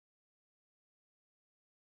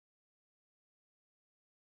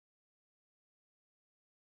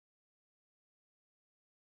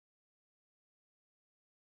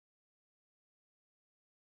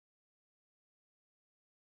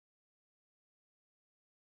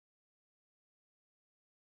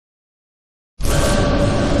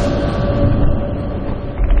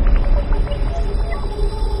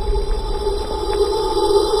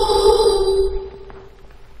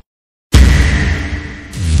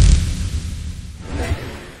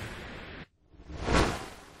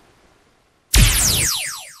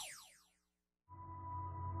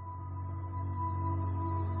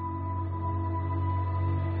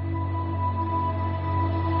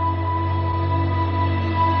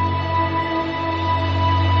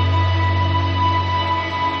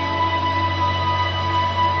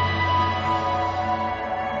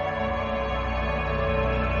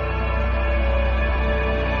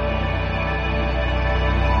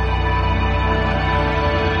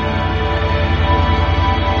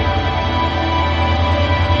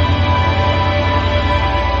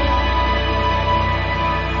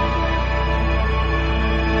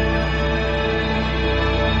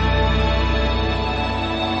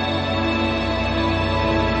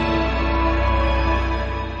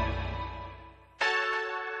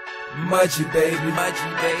Mudgy baby,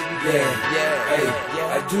 yeah, hey,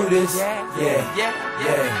 I do this, yeah,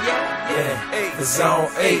 for Zone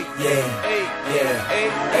 8, yeah,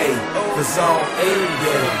 hey, for Zone 8,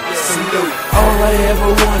 yeah, salute. All I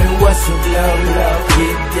ever wanted was some love,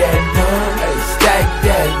 get that money, stack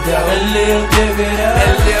that dough, and live it up,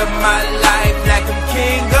 and live my life like I'm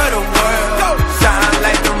king of the world, shine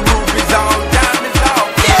like the rubies on diamonds,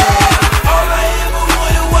 all, yeah. All I ever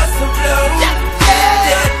wanted was some love,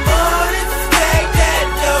 that money, stack that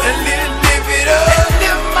dough, and live it up, and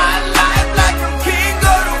live my life like I'm king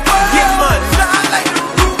of the world, get money, shine like the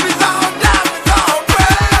rubies on diamonds, all,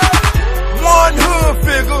 well. One hood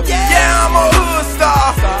figure, yeah, I'm a hood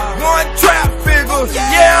star. One trap figure,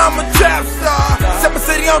 yeah, I'm a trap star. Set my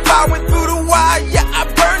city on fire, went through the wire, yeah, I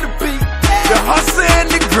burned the beat. The hustle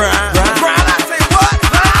and the grind, I say what,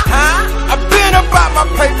 huh? I been about my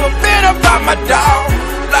paper, been about my dog.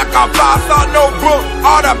 Like a boss, all no book,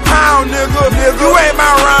 all the pound, nigga. You ain't my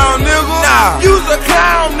round, nigga. Nah, you's a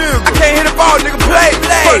clown, nigga. I can't hit a ball, nigga, play.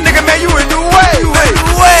 But nigga, man, you in the way.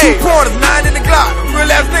 2 pointers, 9 in the Glock. Real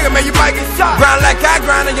ass nigga, man, you might get shot. Grind like I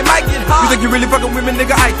grind and you might get hot. You think you really fucking women,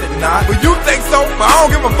 nigga? I think not. But you think so, but I don't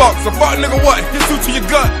give a fuck. So fuck nigga what? Get you to your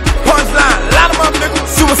gut. Punchline, line them up, nigga.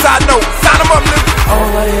 Suicide note, sign them up, nigga.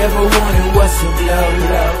 All I ever wanted was some love.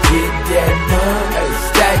 Get that money,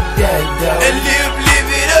 stack that dough, and live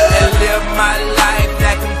it up, and live my life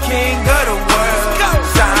like I'm king of the world.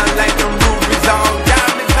 Shine like the rubies on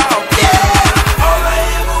diamonds, all, yeah. All I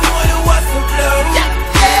ever wanted was some love,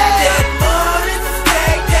 that money,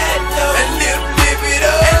 stack that dough, and live it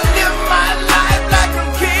up, and live my life like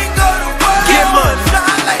I'm king of the world. Get money,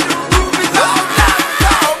 shine like the rubies on diamonds,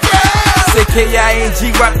 all, yeah. Say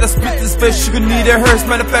K-I-N-G, rock the spit this face, sugar need a hearse.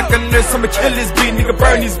 Matter of fact, I nurse, I'ma kill this beat, nigga,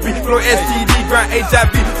 burn this beat. Flow STD, grind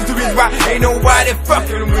HIV, this the reason why ain't nobody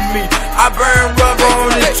fucking with me. I burn rubber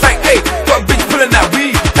on this track, hey, fuck bitch pulling that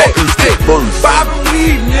weed, hey, bobbing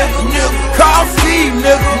weed, nigga, call Steve,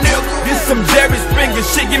 nigga, this some Jerry Springer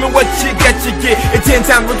shit, give me what you got, you get. And 10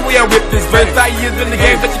 times with the way I whip this verse, 5 years in the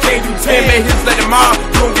game, but you can't do 10, man, hits like them all,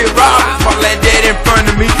 you gon' get robbed, fuck like that in front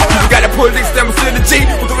of me. You got a police stammer to the G,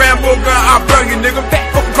 with the Rambo gun, I'll burn you, nigga,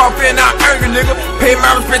 fucking coffee and I'll earn you, nigga, pay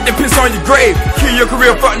my respect and piss on your grave, kill your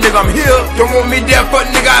career, fuck nigga, I'm here, don't want me there, fuck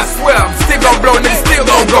nigga, I swear, I'm still gon' blow, nigga, still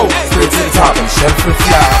gon' go, straight to the top and chef for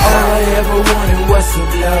fly. All I ever wanted was some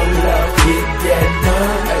love, get that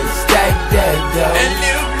money, stack that dough, and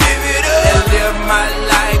live it up, and live my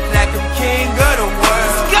life like I'm king of the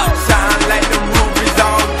world. Shine like the rubies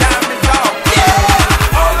on diamonds, all,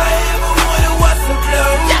 yeah. All I ever wanted was some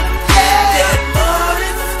love, that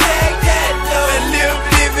money, stack that dough, and live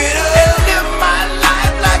it up, and live my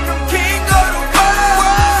life like I'm king of the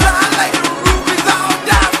world. Shine like the rubies on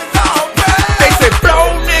diamonds, all, yeah. They say blow,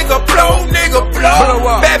 nigga, blow.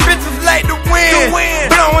 Bad bitches like the wind,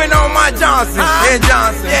 blowing on my Johnson,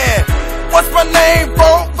 yeah. What's my name,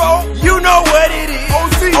 bro? You know what it is.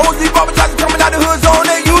 OZ Bubba Johnson coming out the hood zone,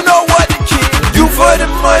 and you know what the kid. You for the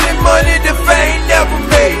money, the fame never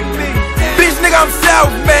made me. Bitch, nigga, I'm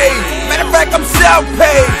self-made. Matter of fact, I'm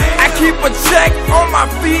self-paid. I keep a check on my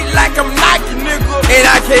feet like I'm Nike, nigga. And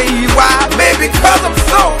I can't eat why, baby, cause I'm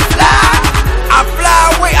so fly. I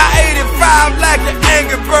fly away, I 85 like an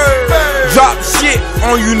angry bird. Drop shit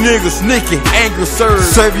on you niggas, nicking, anger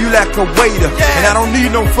serve you like a waiter, and I don't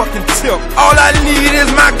need no fucking tip. All I need is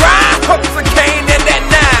my grind, cups of cane and that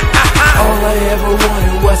 9. All I ever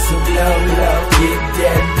wanted was some love, get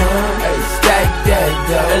that money, stack that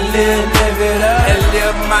dough, and live it up, and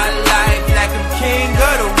live my life like I'm king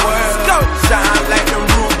of the world. Shine like the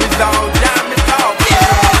rubies on diamonds, all,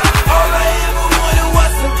 yeah. All I ever wanted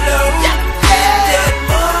was some love, that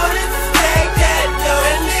money, stack that dough,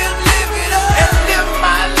 and live it up, and live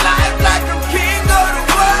my life like I'm king of the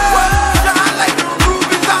world. Shine like the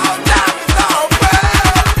rubies on diamonds, all,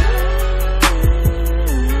 well.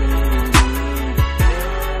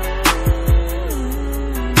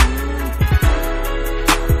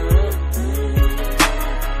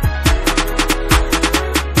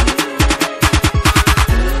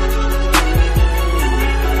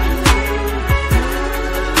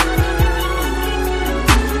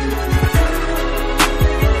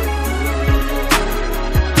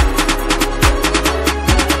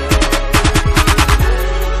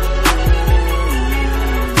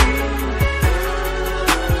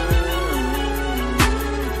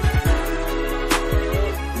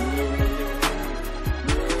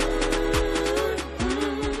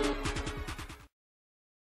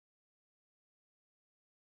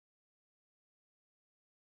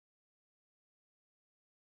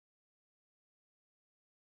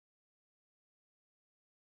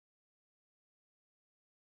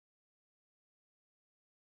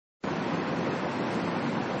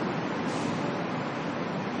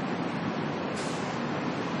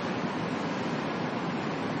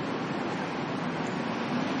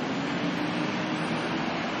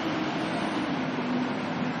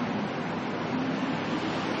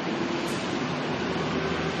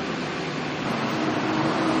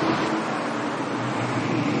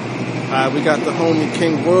 We got the homie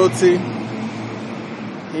King Royalty.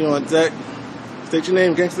 He on deck. State your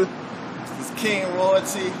name, gangster. This is King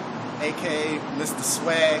Royalty, aka Mr.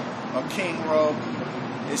 Swag, or King Ro.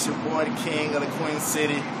 It's your boy, the King of the Queen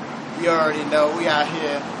City. You already know we out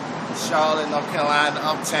here in Charlotte, North Carolina,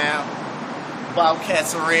 uptown,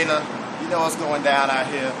 Bobcats Arena. You know what's going down out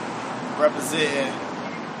here. Representing.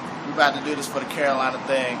 We about to do this for the Carolina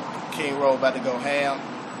thing. King Ro about to go ham.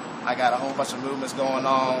 I got a whole bunch of movements going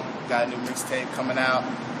on. Got a new mixtape coming out.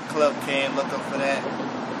 Club King, look up for that.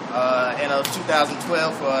 End of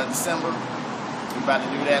 2012 for December. We about to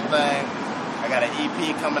do that thing. I got an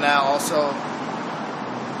EP coming out also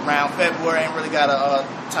around February. Ain't really got a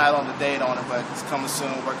title on the date on it, but it's coming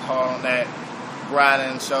soon. Work hard on that.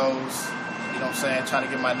 Grinding shows. You know what I'm saying? Trying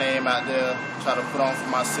to get my name out there. Try to put on for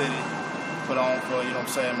my city. Put on for, you know what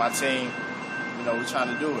I'm saying, my team. You know, we're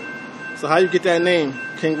trying to do it. So how you get that name,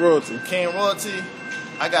 King Royalty? King Royalty,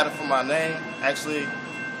 I got it from my name. Actually,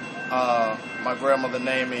 my grandmother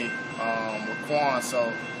named me Raquan,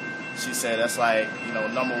 so she said that's like, you know,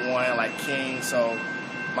 #1, like king. So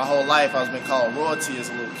my whole life I was been called Royalty as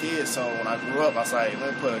a little kid. So when I grew up, I was like,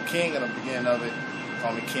 let me put a king in the beginning of it.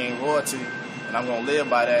 Call me King Royalty, and I'm gonna live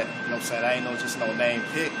by that. You know what I'm saying? I ain't just no name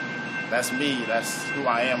pick. That's me. That's who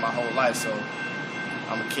I am my whole life. So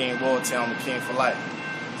I'm a King Royalty. I'm a king for life.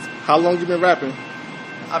 How long you been rapping?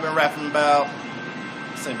 I've been rapping about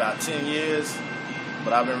 10 years,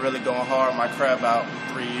 but I've been really going hard on my craft about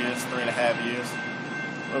 3 years, 3.5 years.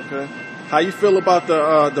 Okay. How you feel about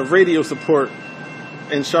the radio support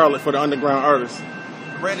in Charlotte for the underground artists?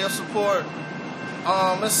 Radio support,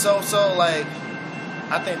 it's so like,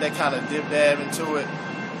 I think they kind of dab into it.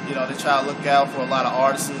 You know, they try to look out for a lot of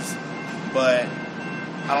artists, but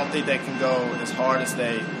I don't think they can go as hard as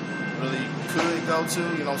they really could go to,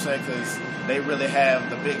 you know what I'm saying, because they really have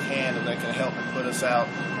the big hand that can help and put us out,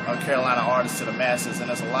 Carolina artists, to the masses, and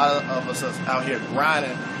there's a lot of us out here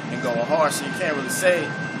grinding and going hard, so you can't really say,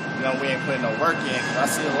 you know, we ain't putting no work in, because I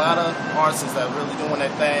see a lot of artists that really doing their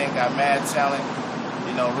thing, got mad talent,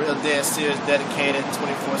 you know, real dead serious, dedicated,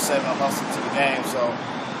 24/7 hustle to the game, so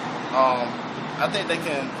I think they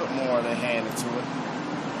can put more of their hand into it.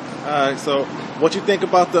 Alright, so what you think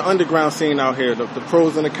about the underground scene out here, the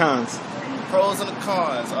pros and the cons? Pros and the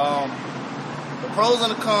cons. The pros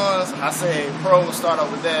and the cons, I say pro, we'll start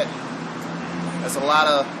off with that. There's a lot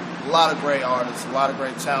of great artists, a lot of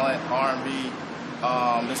great talent, R&B,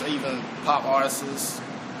 there's even pop artists,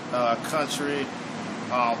 country,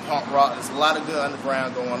 punk rock. There's a lot of good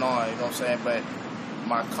underground going on, you know what I'm saying? But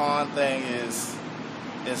my con thing is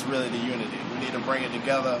really the unity. We need to bring it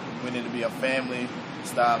together. We need to be a family.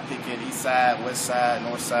 Stop picking east side, west side,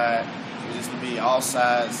 north side. We just to be all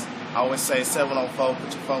sides. I always say 704,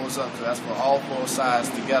 put your foes up, because that's for all 4 sides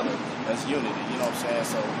together. That's unity, you know what I'm saying?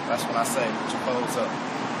 So that's when I say, put your foes up.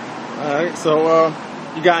 Alright, so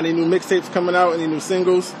you got any new mixtapes coming out, any new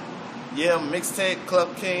singles? Yeah, mixtape,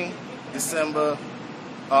 Club King, December,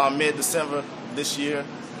 mid-December this year,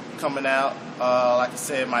 coming out. Like I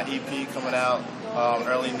said, my EP coming out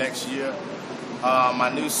early next year. My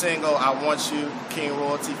new single, I Want You, King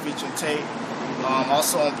Royalty featuring Tate.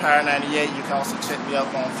 Also on Power 98, you can also check me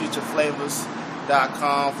up on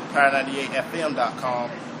futureflavors.com, power98fm.com.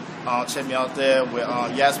 Check me out there with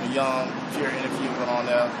Yasmin Young, pure interview went on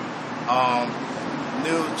there.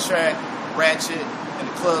 New track, Ratchet, in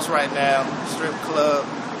the clubs right now, strip club.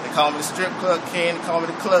 They call me the strip club king, they call me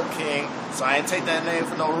the club king. So I ain't take that name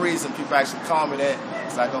for no reason. People actually call me that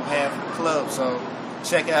because I go ham for the club. So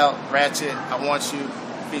check out Ratchet, I Want You,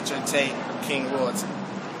 featuring Tate, King Royalty.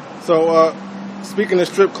 So, speaking of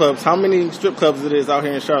strip clubs, how many strip clubs it is out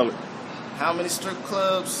here in Charlotte? How many strip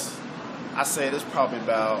clubs? I say there's probably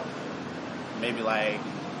about maybe like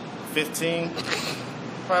 15.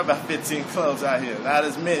 Probably about 15 clubs out here. Not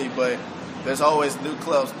as many, but there's always new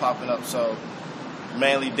clubs popping up. So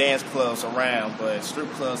mainly dance clubs around, but strip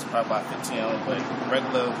clubs probably about 15. But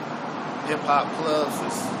regular hip hop clubs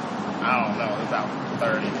is, I don't know, about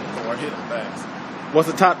 30 or hidden things. What's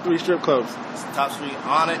the top 3 strip clubs? It's the top 3: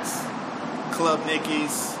 Onyx, Club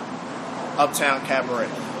Nicky's, Uptown Cabaret.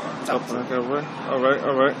 Uptown Cabaret. All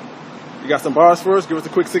right. You got some bars for us? Give us a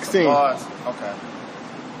quick 16. Bars. Okay.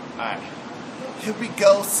 All right. Here we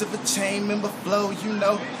go, silver chain, member flow, you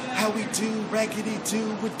know how we do, raggedy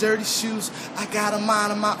do with dirty shoes. I got a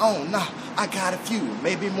mind of my own, nah, I got a few,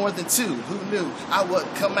 maybe more than 2, who knew I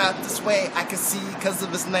would come out this way, I can see because of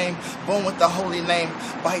his name, born with the holy name,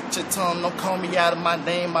 bite your tongue, don't call me out of my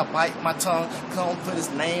name, I bite my tongue, don't put his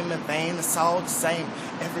name in vain, it's all the same,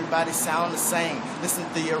 everybody sound the same, listen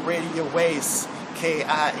to your radio waves,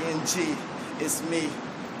 K-I-N-G, it's me,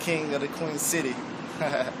 King of the Queen City.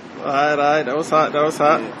 All right. That was hot.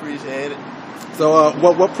 Yeah, appreciate it. So,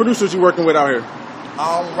 what producers you working with out here?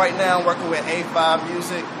 Right now I'm working with A5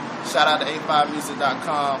 Music. Shout out to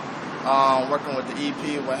A5music.com. Working with the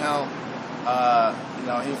EP with him. You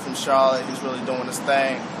know, he's from Charlotte. He's really doing his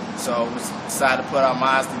thing. So we decided to put our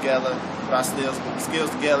minds together, put our skills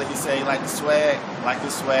together. He said he liked the swag, like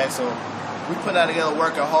this swag. So we put that together,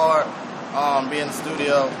 working hard. Be in the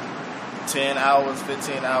studio 10 hours,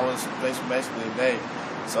 15 hours, basically a day.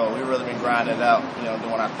 So we really been grinding it out, you know,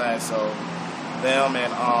 doing our thing. So them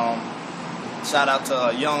and shout out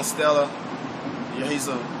to Young Stella. Yeah, he's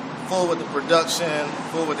full with the production,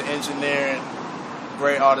 full with the engineering.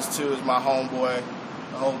 Great artist too, is my homeboy.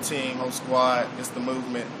 The whole team, whole squad, it's the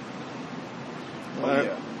movement.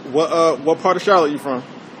 Yeah. What part of Charlotte you from?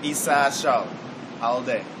 East Side Charlotte, all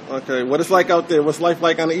day. Okay, what it's like out there? What's life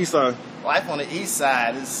like on the east side? Life on the east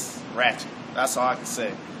side is ratchet. That's all I can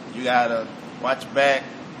say. You gotta watch your back,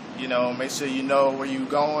 you know, make sure you know where you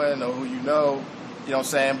going or who you know what I'm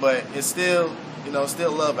saying? But it's still, you know,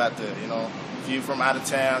 still love out there, you know. If you from out of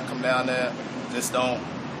town, come down there, just don't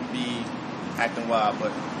be acting wild,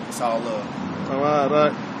 but it's all love. All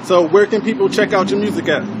right. So where can people check out your music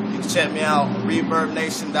at? You can check me out on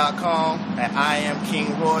ReverbNation.com, at I Am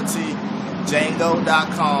King Royalty,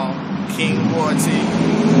 Django.com, King Royalty.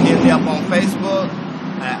 Hit me up on Facebook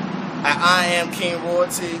at I Am King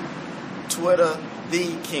Royalty, Twitter,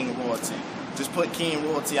 The King Royalty. Just put King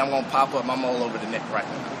Royalty, I'm going to pop up. I'm all over the net right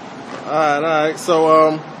now. All right.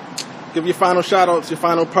 So give your final shout-outs, your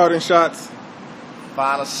final parting shots.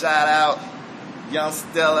 Final shout-out, Young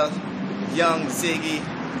Stella, Young Ziggy,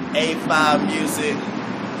 A5 Music,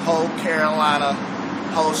 whole Carolina,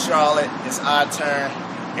 whole Charlotte. It's our turn.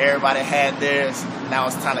 Everybody had theirs. Now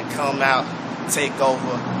it's time to come out, take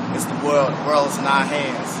over. It's the world. The world is in our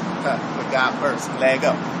hands. Put God first. Leg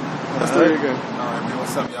up. Let's do it again. All right, man.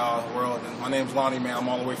 What's up, y'all? World. My name's Lonnie, man. I'm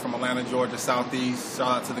all the way from Atlanta, Georgia, Southeast.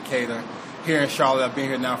 Shout out to Decatur. Here in Charlotte, I've been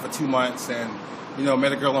here now for 2 months, and you know,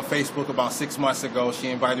 met a girl on Facebook about 6 months ago. She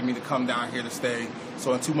invited me to come down here to stay.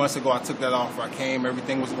 So 2 months ago, I took that offer. I came,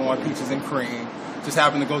 everything was going peaches and cream. Just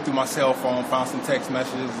happened to go through my cell phone, found some text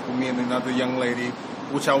messages with me and another young lady,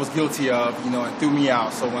 which I was guilty of, you know, and threw me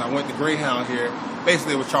out. So when I went to Greyhound here,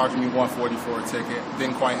 basically it was charging me $140 for a ticket.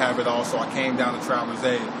 Didn't quite have it all, so I came down to Traveler's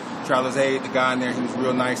Aid. Traveler's Aid, the guy in there, he was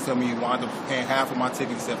real nice to me. He wound up paying half of my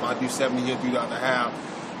ticket. He said if I do 70, he'll do the other half.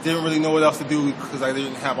 Didn't really know what else to do because I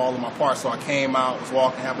didn't have all of my parts. So I came out, was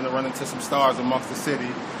walking, happened to run into some stars amongst the city,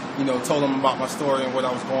 you know, told them about my story and what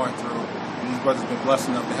I was going through. And these brothers have been blessed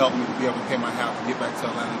enough to help me to be able to pay my half to get back to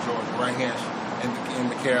Atlanta, Georgia, right here in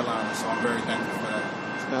the Carolinas. So I'm very thankful for that.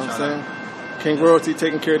 You know what I'm saying? King Royalty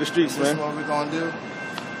taking care of the streets, This is man. what we're going to do.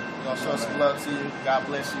 We're going to show some love to you. God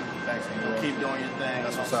bless you. Thanks, man. Keep doing your thing.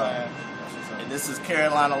 That's what's what I'm saying. And this is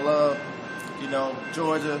Carolina Love, you know,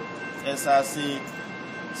 Georgia, SIC,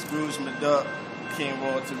 Skroog Mkduk, King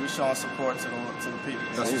Royalty. We showing support to the people.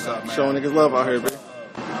 That's what's up, man. Showing niggas love out here, baby.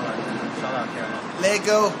 All right, man. Shout out Carolina.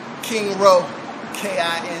 Lego, King Ro, King,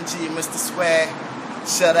 Mr. Swag.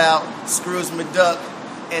 Shout out, Skroog Mkduk,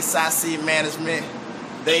 SIC Management.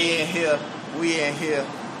 They in here, we in here,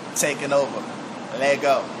 taking over.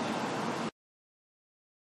 Lego.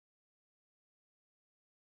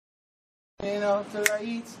 Turning off the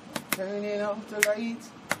lights, turning off the lights,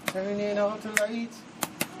 turning off the lights.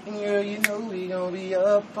 And girl, you know we gon' be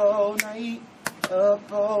up all night,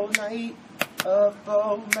 up all night, up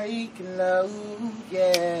all making love,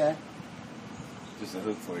 yeah. Just a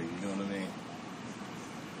hook for you, you know what I mean?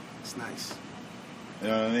 It's nice. You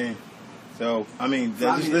know what I mean? So, I mean,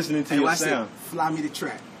 Fly just me- listening to hey, your watch that. sound. Fly me the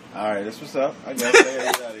track. All right, that's what's up. I got to get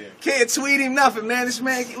out of here. Can't tweet him nothing, man. This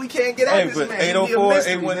man, we can't get Hey, at this but man. He be a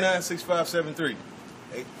mystery, man. 804-819-6573.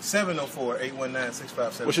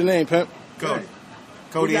 704-819-6573. What's your name, Pimp? Cody.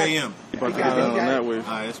 Cody We got- AM. About to got get it, down we on got that it. way. All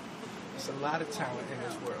right, it's There's a lot of talent in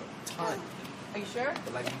this world. Ton. Are you sure?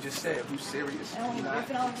 But like you just said, if you serious, Oh, you're not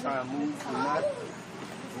ripping all trying to move, you're not. You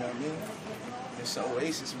know what I mean? It's an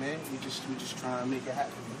oasis, man. We just trying to make it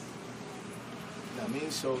happen. Man. You know what I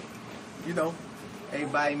mean? So, you know,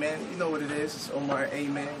 everybody, man, you know what it is. It's Omar A,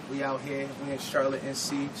 man. We out here. We in Charlotte,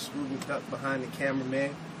 NC. Skroog Mkduk behind the camera,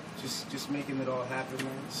 man. Just making it all happen,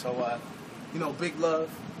 man. So, you know, big love.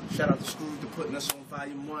 Shout out to Skroog for putting us on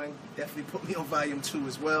Volume 1. Definitely put me on Volume 2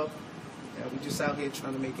 as well. Yeah, we just out here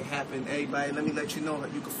trying to make it happen. Everybody, let me let you know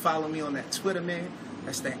that you can follow me on that Twitter, man.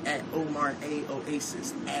 That's the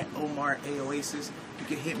 @OmarAOasis, @OmarAOasis. You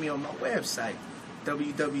can hit me on my website,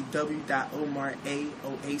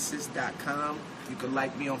 www.omaraoasis.com. You can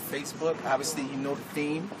like me on Facebook. Obviously, you know the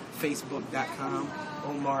theme, facebook.com/.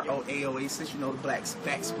 Omar Oasis, you know, the blacks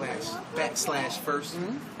backslash first.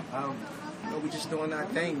 You know, we just doing our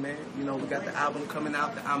thing, man. You know, we got the album coming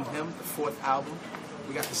out, the I'm Him, the 4th album.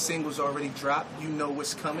 We got the singles already dropped. You know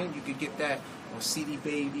what's coming. You could get that on CD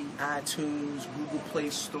Baby, iTunes, Google Play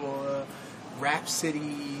Store, Rhapsody,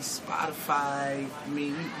 Spotify. I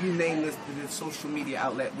mean, you name the social media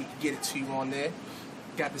outlet, we can get it to you on there.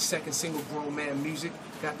 Got the second single, Grown Man Music.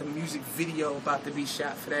 Got the music video about to be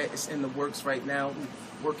shot for that. It's in the works right now. We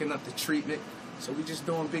working up the treatment. So we just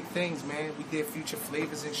doing big things, man. We did Future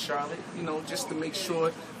Flavors in Charlotte, you know, just to make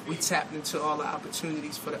sure we tapped into all the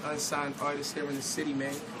opportunities for the unsigned artists here in the city,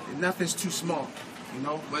 man. And nothing's too small, you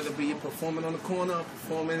know, whether it be performing on the corner or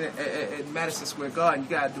performing at Madison Square Garden. You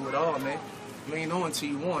gotta do it all, man. You ain't on till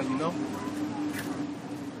you on, you know?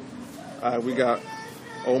 All right, we got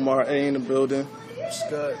Omar A in the building. It's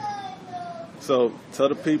good. So tell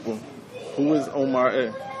the people, who is Omar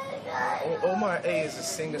A? Omar A is a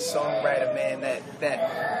singer-songwriter, man,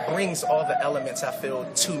 that brings all the elements, I feel,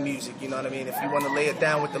 to music, you know what I mean? If you want to lay it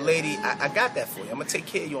down with the lady, I got that for you. I'm going to take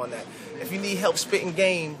care of you on that. If you need help spitting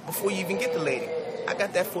game before you even get the lady, I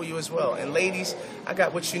got that for you as well. And ladies, I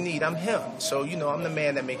got what you need. I'm him. So, you know, I'm the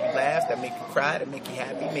man that make you laugh, that make you cry, that make you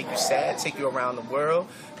happy, make you sad, take you around the world,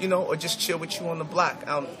 you know, or just chill with you on the block.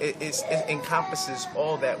 It encompasses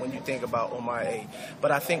all that when you think about Omar A.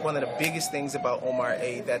 But I think one of the biggest things about Omar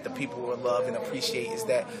A that the people will love and appreciate is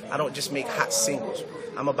that I don't just make hot singles.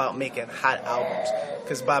 I'm about making hot albums.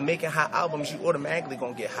 Because by making hot albums, you automatically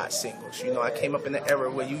going to get hot singles. You know, I came up in the era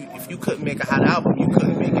where if you couldn't make a hot album, you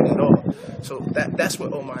couldn't make it at all. So that's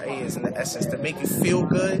what Omar A is in the essence, to make you feel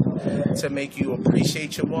good, to make you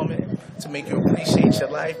appreciate your woman, to make you appreciate your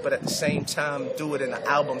life, but at the same time do it in an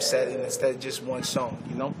album setting instead of just one song,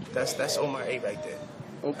 you know? That's Omar A right there.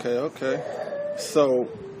 Okay. So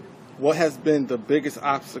what has been the biggest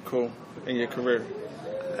obstacle in your career?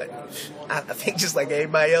 I think just like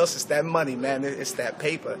everybody else, it's that money, man. It's that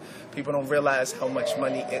paper. People don't realize how much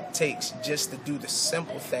money it takes just to do the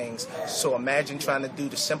simple things. So imagine trying to do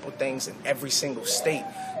the simple things in every single state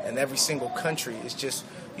and every single country. It's just,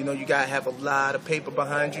 you know, you got to have a lot of paper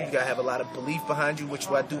behind you. You got to have a lot of belief behind you, which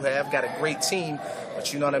I do have. Got a great team,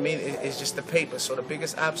 but you know what I mean? It's just the paper. So the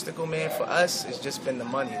biggest obstacle, man, for us has just been the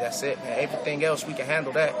money. That's it, man. Everything else, we can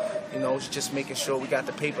handle that. You know, it's just making sure we got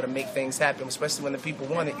the paper to make things happen, especially when the people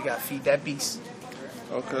want it. You got to feed that beast.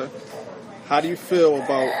 Okay. How do you feel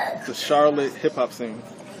about the Charlotte hip-hop scene?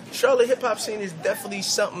 Charlotte hip-hop scene is definitely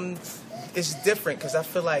something. It's different because I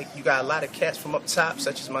feel like you got a lot of cats from up top,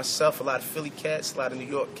 such as myself, a lot of Philly cats, a lot of New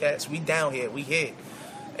York cats. We down here, we here,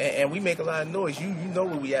 and we make a lot of noise. You know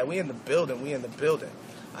where we at. We in the building.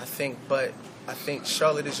 I think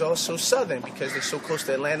Charlotte is also southern because they're so close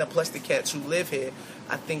to Atlanta. Plus the cats who live here.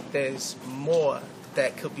 I think there's more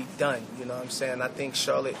that could be done. You know what I'm saying? I think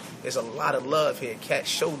Charlotte is a lot of love here. Cats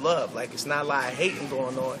show love. Like it's not a lot of hating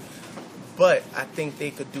going on. But I think they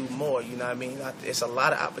could do more, you know what I mean? It's a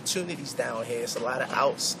lot of opportunities down here. It's a lot of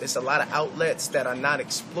outlets that are not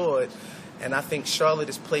explored. And I think Charlotte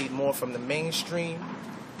is played more from the mainstream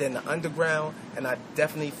than the underground. And I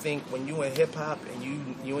definitely think when you in hip hop and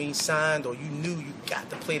you ain't signed or you knew, you got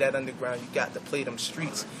to play that underground. You got to play them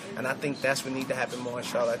streets. And I think that's what need to happen more in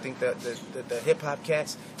Charlotte. I think that the hip hop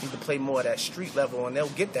cats need to play more at that street level, and they'll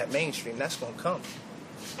get that mainstream. That's gonna come.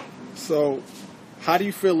 So, how do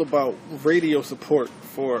you feel about radio support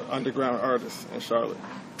for underground artists in Charlotte?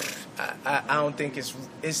 I don't think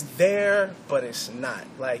it's there, but it's not.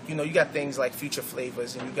 Like, you know, you got things like Future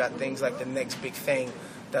Flavors and you got things like The Next Big Thing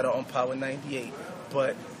that are on Power 98.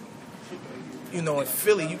 But, you know, in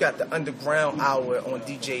Philly, you got the Underground Hour on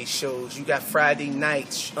DJ shows. You got Friday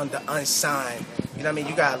nights under Unsigned. You know what I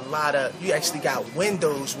mean? You actually got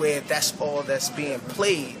windows where that's all that's being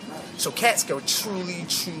played. So cats can truly,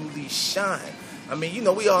 truly shine. I mean, you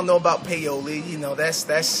know, we all know about Paoli. You know,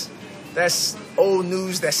 that's old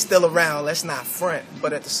news that's still around. Let's not front.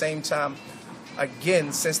 But at the same time,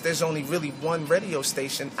 again, since there's only really one radio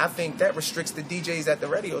station, I think that restricts the DJs at the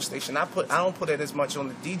radio station. I don't put it as much on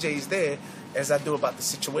the DJs there as I do about the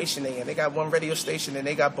situation they in. They got one radio station and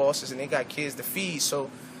they got bosses and they got kids to feed.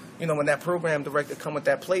 So, you know, when that program director come with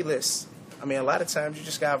that playlist, I mean, a lot of times you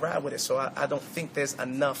just got to ride with it. So I don't think there's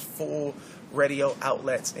enough full radio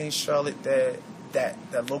outlets in Charlotte that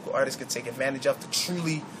local artists can take advantage of to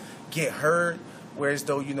truly get heard, whereas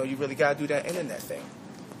though, you know, you really got to do that internet thing.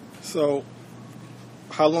 So,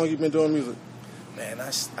 how long you been doing music? Man, I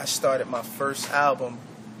started my first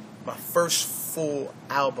full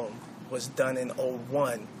album was done in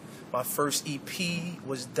 2001. My first EP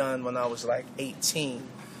was done when I was like 18.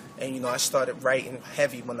 And, you know, I started writing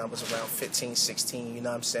heavy when I was around 15, 16, you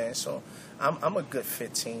know what I'm saying? So I'm a good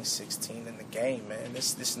 15, 16 in the game, man.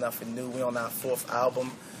 This is nothing new. We're on our 4th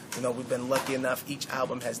album. You know, we've been lucky enough. Each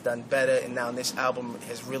album has done better, and now this album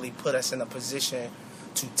has really put us in a position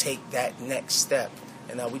to take that next step.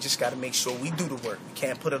 And we just got to make sure we do the work. We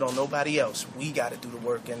can't put it on nobody else. We got to do the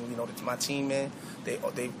work. And, you know, my team, man, they're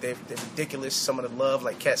ridiculous. Some of the love,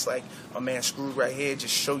 like cats like my man Skroog right here,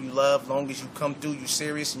 just show you love. Long as you come through, you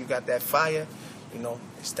serious, and you got that fire, you know,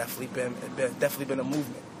 it's definitely been a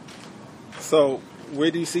movement. So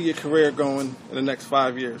where do you see your career going in the next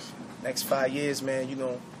 5 years? Next 5 years, man, you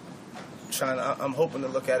know, I'm hoping to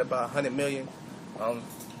look at about 100 million.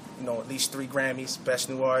 You know, at least 3 Grammys, Best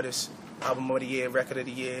New Artist, Album of the Year, Record of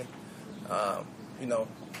the Year. You know,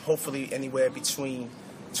 hopefully anywhere between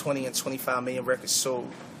 20 and 25 million records sold.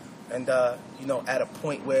 And, you know, at a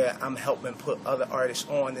point where I'm helping put other artists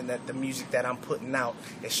on, and that the music that I'm putting out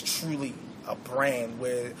is truly a brand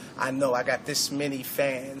where I know I got this many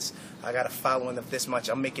fans, I got a following of this much.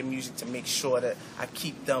 I'm making music to make sure that I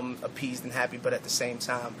keep them appeased and happy, but at the same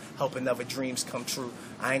time helping other dreams come true.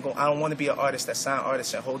 I don't want to be an artist that sign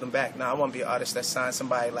artists and hold them back. No, I want to be an artist that signs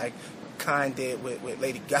somebody like Kanye did with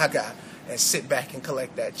Lady Gaga and sit back and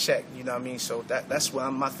collect that check. You know what I mean? So that's where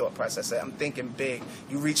my thought process at. I'm thinking big.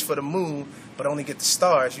 You reach for the moon, but only get the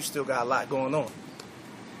stars. You still got a lot going on.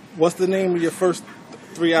 What's the name of your first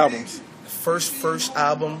 3 albums? First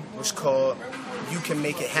album was called You Can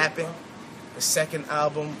Make It Happen. The second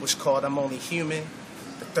album was called I'm Only Human.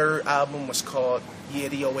 The third album was called Yeah,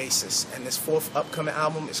 the Oasis. And this 4th upcoming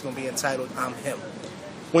album is going to be entitled I'm Him.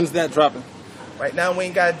 When's that dropping? Right now, we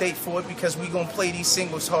ain't got a date for it because we going to play these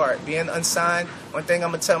singles hard. Being unsigned, one thing I'm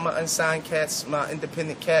going to tell my unsigned cats, my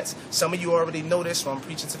independent cats, some of you already know this, so I'm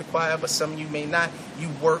preaching to the choir, but some of you may not. You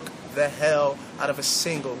work the hell out of a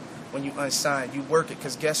single when you unsigned. You work it,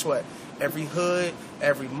 because guess what? Every hood,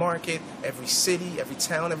 every market, every city, every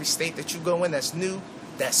town, every state that you go in that's new,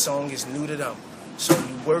 that song is new to them. So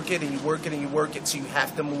you work it and you work it and you work it till you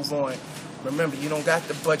have to move on. Remember, you don't got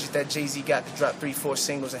the budget that Jay-Z got to drop 3, 4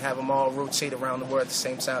 singles and have them all rotate around the world at the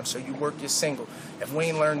same time. So you work your single. If we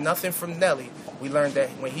ain't learned nothing from Nelly, we learned that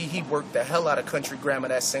when he worked the hell out of country grammar,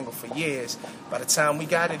 that single, for years. By the time we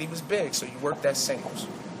got it, he was big. So you work that singles.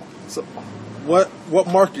 So what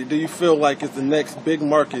market do you feel like is the next big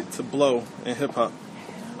market to blow in hip-hop?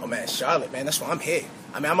 Oh, man, Charlotte, man, that's why I'm here.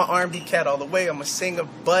 I mean, I'm an R&B cat all the way. I'm a singer,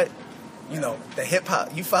 but, you know, the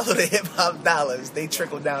hip-hop, you follow the hip-hop dollars, they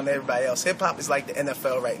trickle down to everybody else. Hip-hop is like the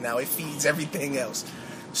NFL right now. It feeds everything else.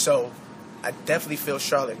 So I definitely feel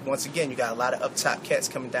Charlotte. Once again, you got a lot of up-top cats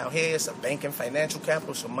coming down here. It's a banking financial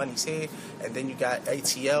capital, so money's here. And then you got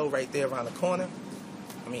ATL right there around the corner.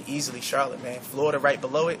 I mean, easily Charlotte, man. Florida right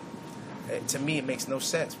below it. To me, it makes no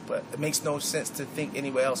sense, but it makes no sense to think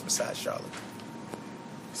anywhere else besides Charlotte.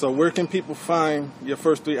 So where can people find your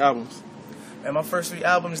first 3 albums? And my first 3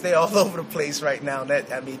 albums, they're all over the place right now.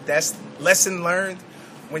 That's lesson learned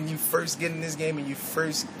when you first get in this game and you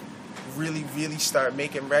first really, really start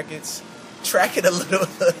making records. Track it a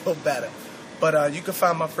little better. But you can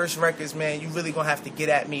find my first records, man. You really gonna have to get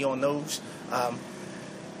at me on those.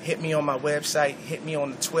 Hit me on my website. Hit me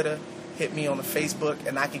on the Twitter. Hit me on the Facebook,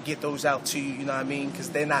 and I can get those out to you, you know what I mean? Because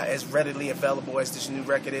they're not as readily available as this new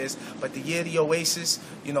record is. But the Year the Oasis,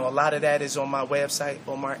 you know, a lot of that is on my website,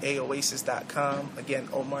 omaraoasis.com. Again,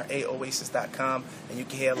 omaraoasis.com, and you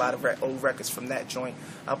can hear a lot of old records from that joint.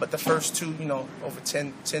 But the first 2, you know, over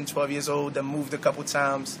 10, 12 years old, they moved a couple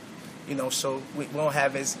times. You know, so we won't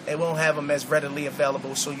have them as readily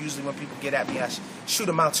available. So usually when people get at me, I shoot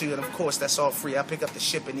them out to you, and of course that's all free. I pick up the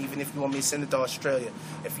shipping, even if you want me to send it to Australia.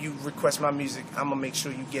 If you request my music, I'm gonna make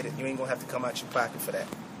sure you get it. You ain't gonna have to come out your pocket for that.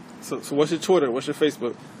 So what's your Twitter? What's your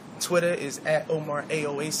Facebook? Twitter is at Omar A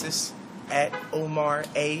Oasis. At Omar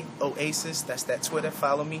A Oasis. That's that Twitter.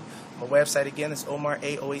 Follow me. My website again is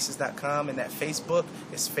omaraoasis.com, and that Facebook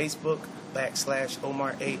is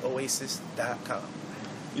Facebook.com/omaraoasis.com.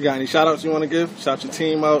 You got any shout-outs you want to give? Shout your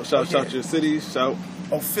team out. Shout your cities. Shout.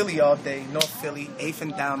 Oh, Philly all day. North Philly, 8th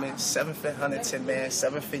and Diamond, 7th and Huntington, man.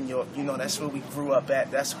 7th and York. You know, that's where we grew up at.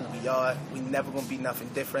 That's who we are. We never going to be nothing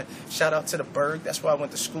different. Shout out to the Berg. That's where I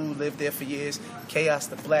went to school, lived there for years. Chaos,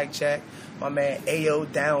 the Blackjack. My man Ayo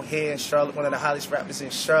down here in Charlotte, one of the hottest rappers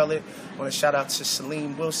in Charlotte. I want to shout out to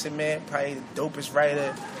Salim Wilson, man. Probably the dopest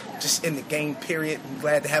writer just in the game, period. I'm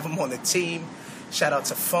glad to have him on the team. Shout out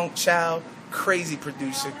to Funk Child. Crazy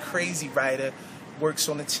producer, crazy writer, works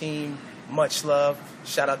on the team, much love.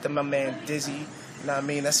 Shout out to my man Dizzy, you know what I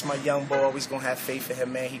mean? That's my young boy, always gonna have faith in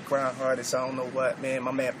him, man. He grind hard as I don't know what, man.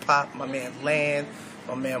 My man Pop, my man Land,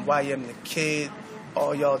 my man YM the Kid,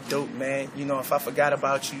 all y'all dope, man. You know, if I forgot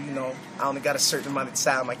about you, you know, I only got a certain amount of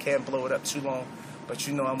time. I can't blow it up too long. But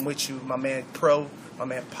you know, I'm with you, my man Pro, my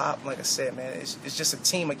man Pop. Like I said, man, it's just a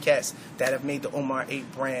team of cats that have made the Omar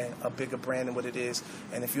 8 brand a bigger brand than what it is.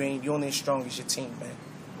 And if you only as strong as your team, man.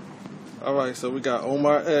 All right, so we got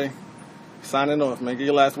Omar A. signing off, man. Get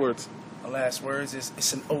your last words. My last words is,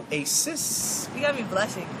 it's an oasis. You got me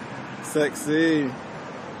blushing. Sexy.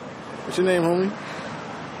 What's your name, homie?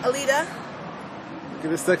 Alita. Look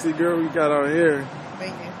at this sexy girl we got out here.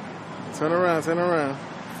 Thank you. Turn around, turn around.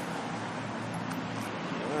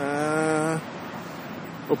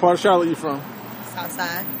 What part of Charlotte you from?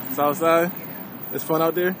 Southside. Southside? Yeah. It's fun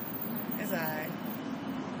out there? It's alright.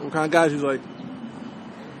 What kind of guys you like?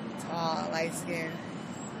 Tall, light skin.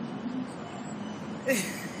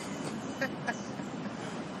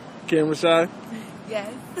 Camera shy?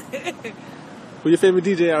 Yes. Who your favorite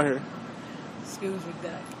DJ out here? Skroog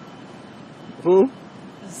Mkduk. Who?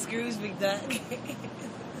 Skroog Mkduk.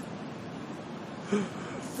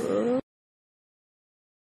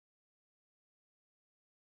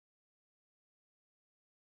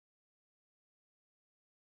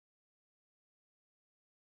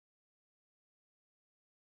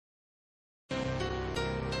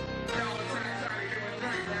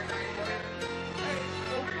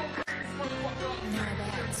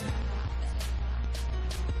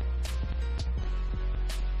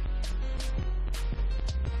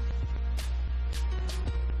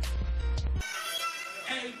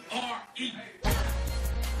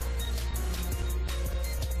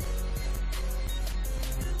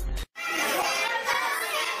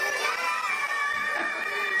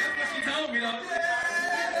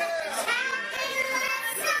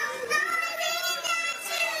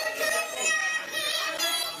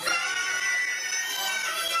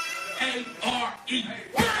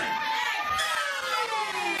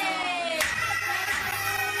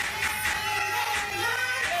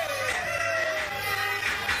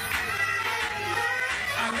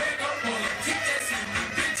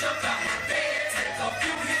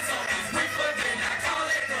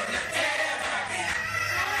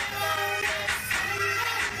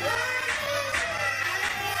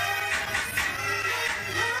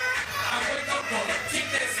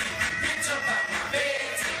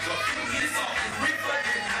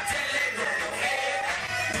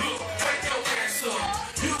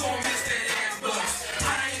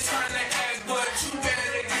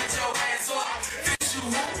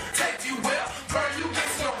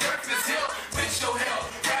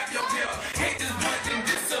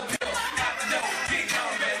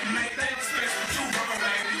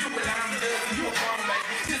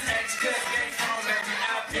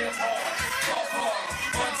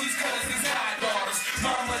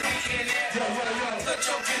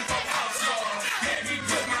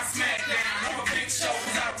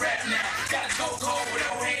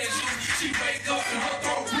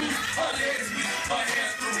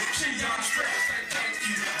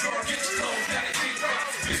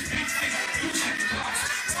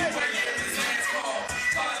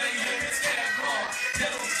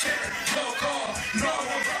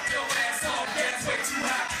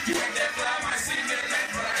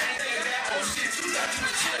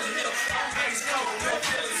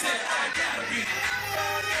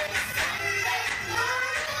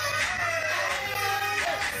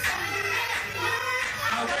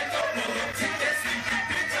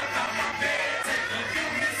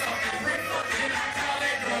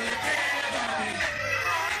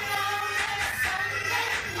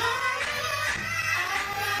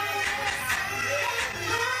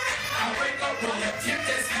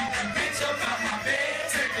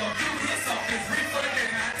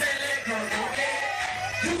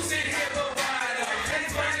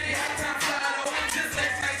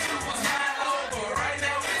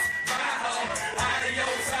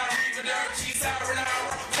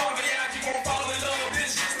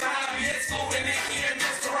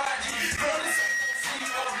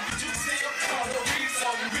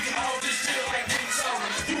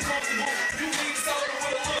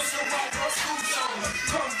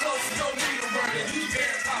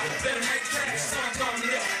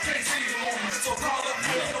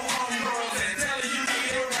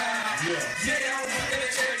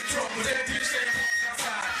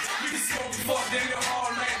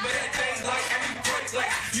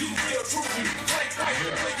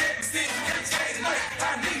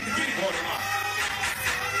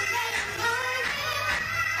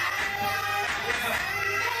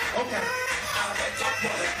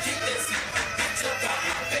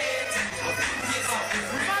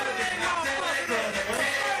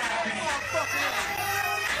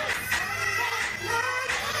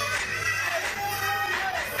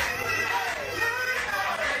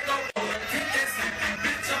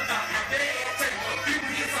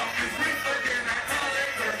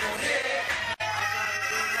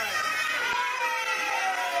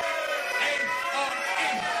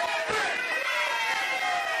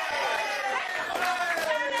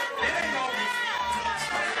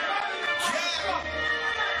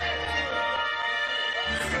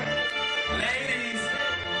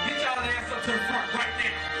 to the front right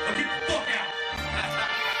now. Or get the fuck out.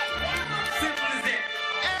 Simple as that.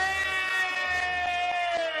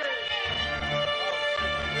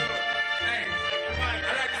 Hey, I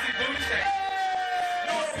like to see booty shake.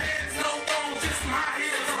 No pants, no bones, just my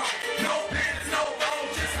heels on. No pants, no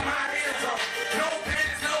bones, just my heels on. No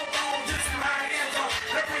pants, no bones, just my heels on.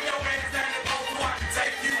 Now bring your ass down the boat so I can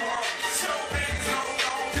take you home. No pants, no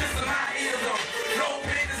bones, just my heels on. No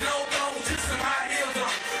pants, no bones, just my heels on.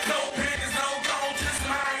 No pants, no bones, just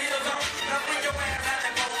my heels on. Now bring your ass down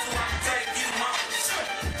the boat so I can take you home.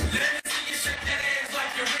 Let me see you shake that ass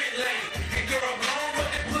like you're red lady. And girl, blow up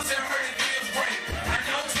that pussy hurt it feels great. I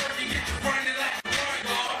know twerking get you running like a porn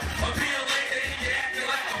guard. A bill later and you acting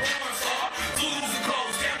like a porn star. Zulus and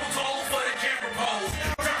clothes, camel toes for the camera pose.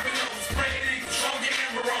 Dropping those, spraying it, control your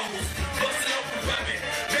amber rose. Bust it open, weapon,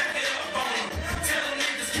 back it up on them. Tell them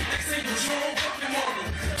niggas keep their singles, you don't fucking want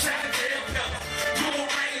them. Try to tell fella, do a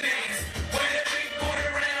rain dance. Wear that big booty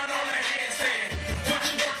around on the handstand. What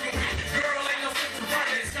you working with? Girl, ain't no sense in front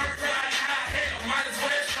of it. Skirt riding high hell, might as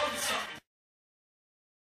well show you something.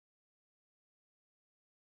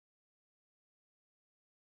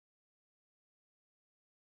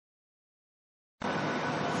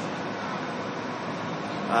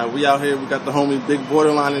 All right, we out here. We got the homie Big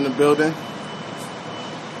Borderline in the building.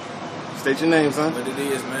 State your name, son. What it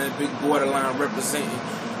is, man. Big Borderline representing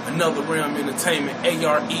Another Realm Entertainment,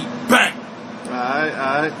 ARE, bang!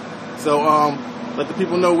 Alright. So, let the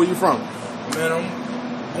people know where you from. Man, I'm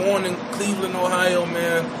born in Cleveland, Ohio,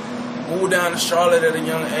 man. Moved down to Charlotte at a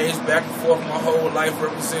young age, back and forth my whole life,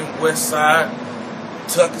 representing West Side,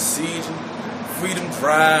 Tuckasegee, Freedom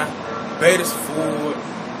Drive, Beatties Ford,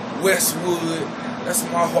 Westwood. That's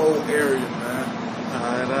my whole area, man.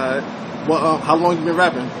 Alright. Well, how long you been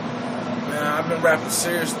rapping? Man, I've been rapping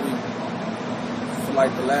seriously for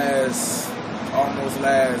like the last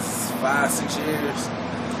 5-6 years.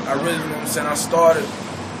 I really, you know what I'm saying, I started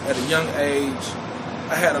at a young age.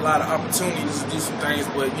 I had a lot of opportunities to do some things,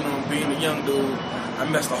 but, you know, being a young dude, I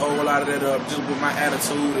messed a whole lot of that up just with my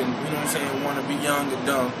attitude and, you know what I'm saying, want to be young and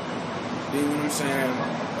dumb. You know what I'm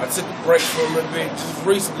saying? I took a break for a little bit. Just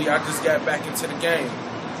recently, I just got back into the game.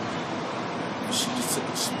 And she just took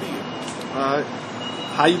a spill. Alright.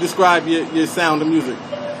 How you describe your sound of music?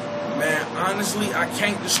 Man, honestly, I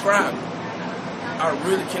can't describe it. I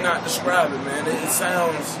really cannot describe it, man. It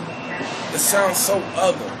sounds so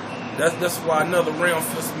other. That's why Another Realm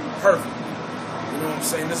fits me perfectly. You know what I'm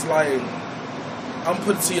saying? It's like, I'm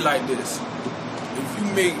putting it to you like this. If you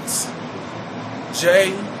mix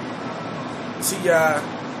J, T.I.,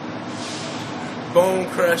 Bone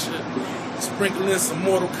Crusher, sprinkle in some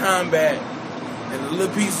Mortal Kombat, and the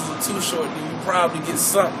little pieces of Too Short, then you probably get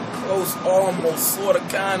something close, almost, sort of,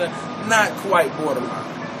 kind of, not quite Borderline.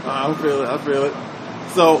 I feel it.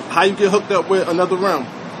 So, how you get hooked up with Another Realm?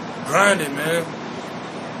 Grinding, man.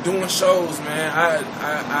 Doing shows, man.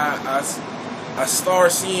 I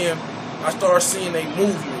start seeing a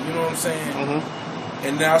movement, you know what I'm saying? Mm-hmm.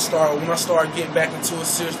 And then when I started getting back into it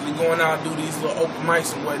seriously, going out and do these little open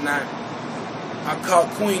mics and whatnot, I caught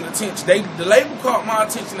Queen attention. The label caught my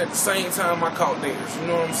attention at the same time I caught theirs, you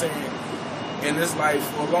know what I'm saying? And it's like,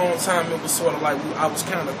 for a long time, it was sort of like I was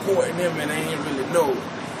kind of courting them and they didn't really know it.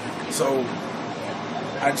 So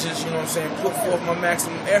I just, you know what I'm saying, put forth my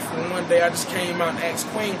maximum effort. And one day I just came out and asked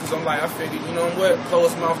Queen, because I'm like, I figured, you know what,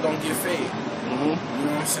 closed mouth don't get fed. Mm-hmm. You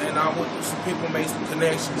know what I'm saying? I went through some people, made some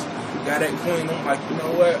connections, got that Queen. I'm like, you know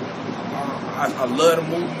what, I love the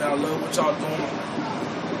movement, I love what y'all doing.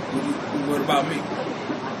 What about me?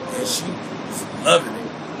 And she was loving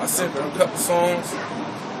it. I sent her a couple songs.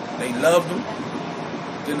 They loved them.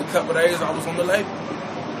 Then a couple days, I was on the label.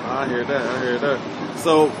 I hear that.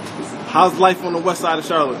 So, how's life on the west side of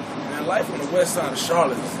Charlotte? Man, life on the west side of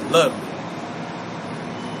Charlotte is lovely.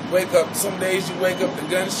 Wake up, some days you wake up to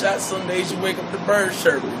gunshots, some days you wake up to bird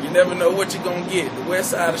chirping. You never know what you're going to get. The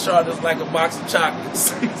west side of Charlotte is like a box of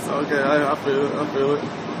chocolates. Okay, I feel it.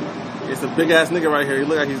 It's a big-ass nigga right here. He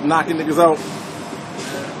look like he's knocking niggas out.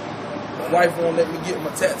 My wife won't let me get my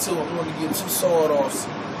tattoo. I'm going to get 2 sawed-offs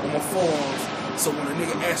on my forearms. So when a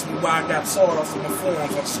nigga asks me why I got sawed-offs on my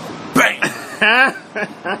forearms, I just go, bang!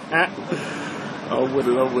 I'm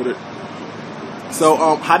with it. So,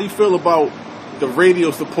 how do you feel about the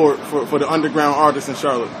radio support for the underground artists in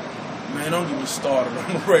Charlotte? Man, don't get me started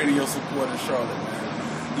on the radio support in Charlotte,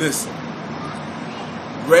 man. Listen.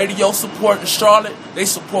 Radio support in Charlotte, they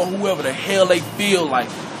support whoever the hell they feel like,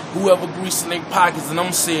 whoever greasing their pockets, and I'm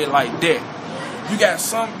gonna say it like that. You got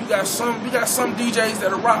some DJs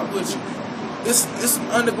that'll rock with you. It's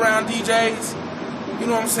some underground DJs, you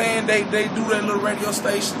know what I'm saying? They do their little radio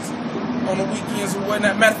stations on the weekends and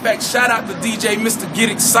whatnot. Matter of fact, shout out to DJ Mr. Get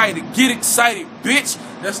Excited. Get excited, bitch.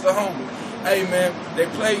 That's the homie. Hey man, they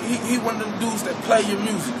play. He one of them dudes that play your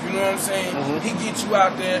music. You know what I'm saying? He gets you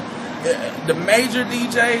out there. The major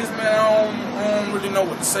DJs, man, I don't really know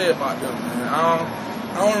what to say about them, man. I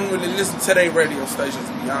don't really listen to their radio stations,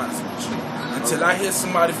 to be honest with you. Until I hear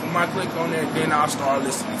somebody from my clique on there, then I'll start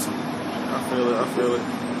listening to it. I feel it.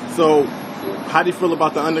 So, how do you feel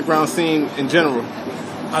about the underground scene in general?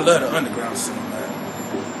 I love the underground scene, man.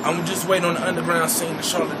 I'm just waiting on the underground scene in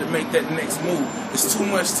Charlotte to make that next move. There's too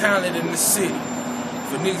much talent in the city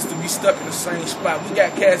for niggas to be stuck in the same spot. We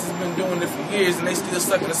got cats that's been doing it for years and they still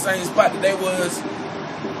stuck in the same spot that they was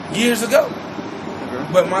years ago.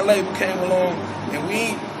 But my label came along and we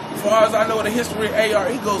ain't, as far as I know, the history of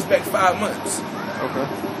ARE goes back 5 months. Okay.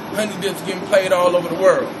 Honey Dip's getting played all over the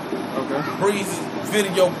world. Okay. Breeze's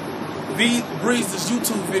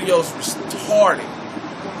YouTube videos retarded.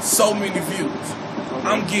 So many views.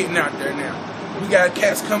 I'm getting out there now. We got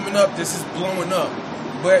cats coming up, this is blowing up.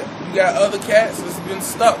 But you got other cats that's been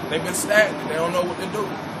stuck. They've been stagnant. They don't know what to do.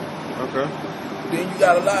 Okay. Then you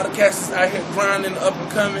got a lot of cats that's out here grinding, up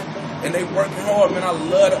and coming, and they working hard, man. I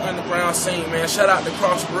love the underground scene, man. Shout out to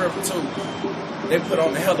Cross the River, too. They put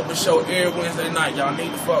on a hell of a show every Wednesday night. Y'all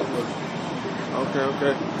need to fuck with it.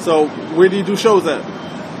 Okay. So, where do you do shows at?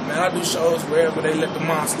 Man, I do shows wherever they let the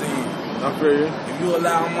monster in. I feel you. If you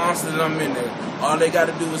allow a monster, then I'm in there. All they got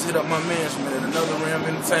to do is hit up my management at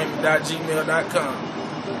anotherrealmentertainment.gmail.com.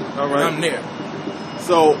 All right. I'm there.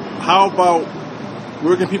 So, how about,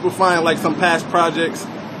 where can people find like some past projects,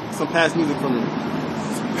 some past music from you?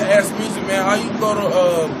 Past music, man. All you go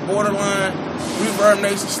to Borderline, Reverb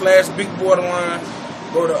Nation / Big Borderline.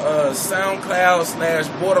 Go to SoundCloud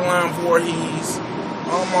 / Borderline Voorhees.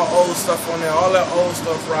 All my old stuff on there. All that old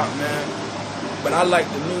stuff rock, man. But I like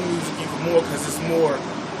the new music even more because it's more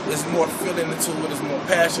feeling into it. It's more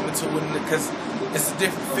passion into it because it's a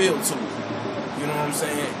different feel to it. You know what I'm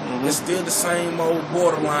saying? It's still the same old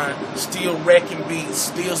Borderline, still wrecking beats,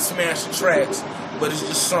 still smashing tracks, but it's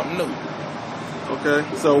just something new. Okay,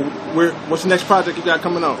 so what's the next project you got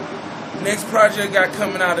coming out? Next project got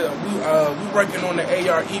coming out, we working on the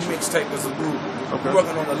ARE mixtape as a group. Okay. We're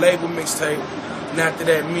working on the label mixtape. And after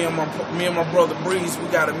that, me and my brother Breeze, we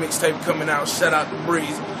got a mixtape coming out. Shout out to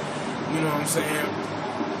Breeze. You know what I'm saying?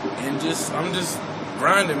 And I'm just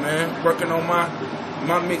grinding, man. Working on my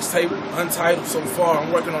mixtape, Untitled so far.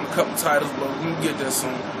 I'm working on a couple titles, but we'll get there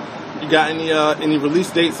soon. You got any release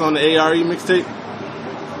dates on the ARE mixtape?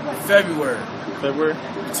 February.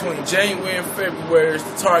 Between January and February is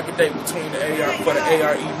the target date between the ARE for the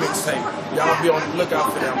ARE mixtape. Y'all be on the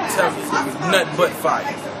lookout for that. I'm telling you, it's gonna be nothing but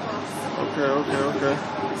fire. Okay.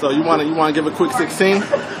 So you wanna give a quick 16?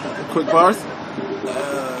 Quick bars?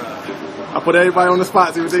 I'll put everybody on the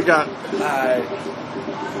spot, see what they got. Alright.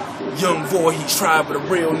 Young Voorhees, tribe of the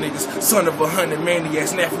real niggas, son of 100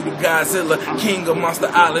 maniacs, nephew to Godzilla, king of Monster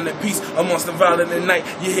Island at peace amongst the violent at night.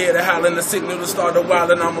 You hear the howling, the signal to start the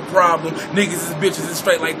wild, and I'm a problem. Niggas is bitches and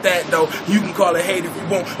straight like that though. You can call it hate if you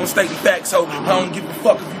want, I'm stating facts, ho. I don't give a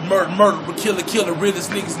fuck if you murder, but killer,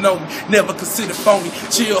 realest niggas know me. Never consider phony.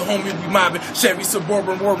 Chill, homie, we mobbing. Chevy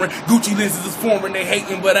Suburban roaring. Gucci lenses is foreign, they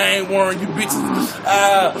hating, but I ain't worrying. You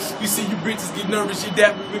bitches, you see you bitches get nervous, you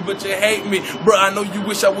dap with me, but you hate me. Bruh, I know you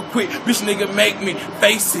wish I would quit. Bitch nigga make me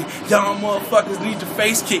face it. Y'all motherfuckers need your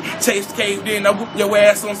face kick. Taste caved in, I whoop your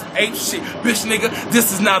ass on some ape shit. Bitch nigga,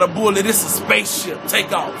 this is not a bullet, this is a spaceship.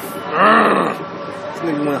 Take off. This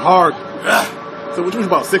nigga went hard. So what you was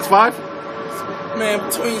about, 6'5"? Man,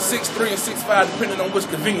 between 6'3" and 6'5", depending on which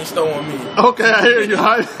convenience store I'm in. Okay, I hear you.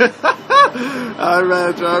 I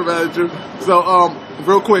read you. So,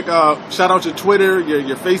 real quick, shout out your Twitter,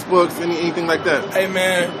 your Facebooks, anything like that. Hey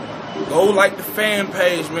man, go like the fan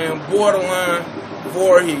page, man. Borderline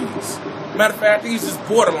Voorhees. Matter of fact, I think it's just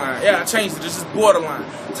Borderline. Yeah, I changed it. It's just Borderline.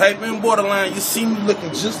 Type in Borderline, you see me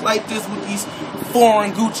looking just like this with these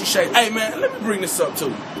foreign Gucci shades. Hey man, let me bring this up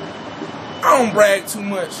too. I don't brag too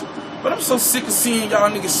much, but I'm so sick of seeing y'all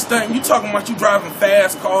niggas stunting. You talking about you driving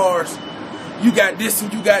fast cars, you got this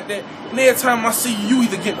and you got that, and every time I see you, you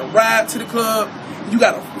either getting a ride to the club, you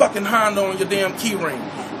got a fucking Honda on your damn key ring.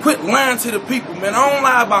 Quit lying to the people, man. I don't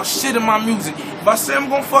lie about shit in my music. If I say I'm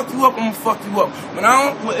gonna fuck you up, I'm gonna fuck you up.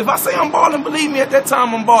 If I say I'm balling, believe me, at that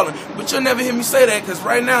time I'm balling. But you'll never hear me say that, cause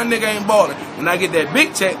right now a nigga ain't balling. When I get that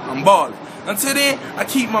big check, I'm balling. Until then, I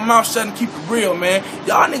keep my mouth shut and keep it real, man.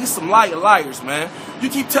 Y'all niggas some liars, man. You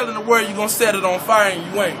keep telling the world you gonna set it on fire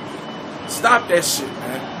and you ain't. Stop that shit,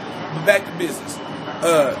 man. But back to business.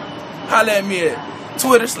 Holla at me at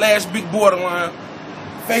Twitter /Big Borderline,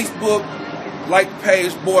 Facebook, like the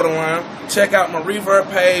page Borderline. Check out my Reverb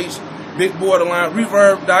page, Big Borderline,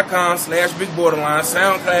 reverb.com/Big Borderline,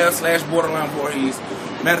 SoundCloud/Borderline Voorhees.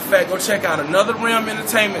 Matter of fact, go check out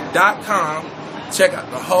anotherrealmentertainment.com. Check out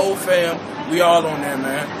the whole fam. We all on there,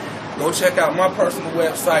 man. Go check out my personal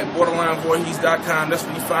website, borderlinevoorhees.com. That's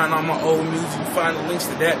where you find all my old music. You find the links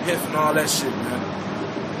to that piff and all that shit, man.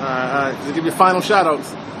 All right. Just give your final shout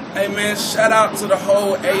outs. Hey, man, shout out to the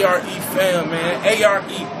whole ARE fam, man. ARE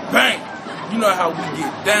Bank. You know how we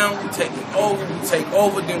get down. We take it over. We take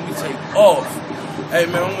over, then we take off. Hey,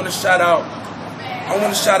 man, I want to shout out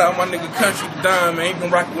my nigga Country the Don, man. He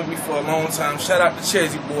been rocking with me for a long time. Shout out to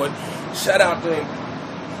Chezzy Boy. Shout out to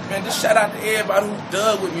everybody who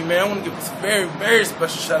dug with me, man. I want to give a very, very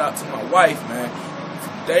special shout out to my wife, man.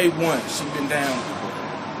 From day one, she been down with me.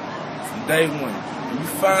 From day one. When you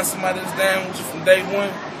find somebody that's down with you from day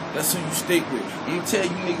one, that's who you stick with. I'm gonna tell you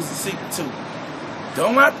niggas a secret too.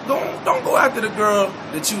 Don't go after the girl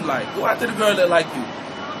that you like. Go after the girl that like you.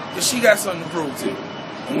 Cause she got something to prove to you.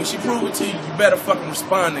 And when she prove it to you, you better fucking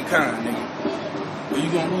respond in kind, nigga. Or you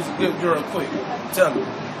gonna lose a good girl quick. Tell her.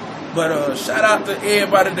 But shout out to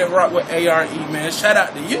everybody that rock with ARE, man. Shout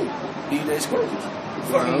out to you, DJ Skroog.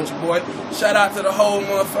 Fucking with your boy. Shout out to the whole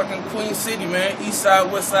motherfucking Queen City, man. East side,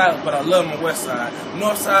 west side, but I love my west side.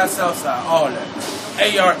 North side, south side, all that.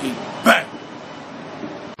 ARE, bang.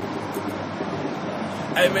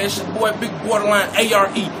 Hey, man, it's your boy, Big Borderline,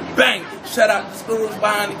 ARE, bang. Shout out to Skroog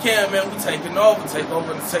behind the cam, man. We taking over, take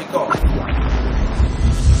over, and take off.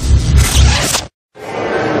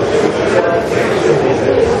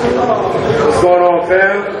 What's going on,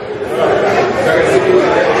 fam?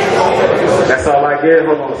 That's all I get.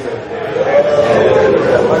 Hold on a second.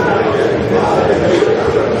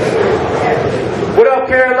 What up,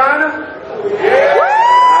 Carolina? I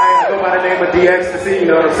go by the name of D-Ecstasy. You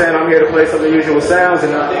know what I'm saying? I'm here to play some unusual sounds,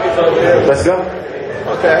 and let's go.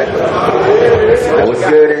 Okay. What's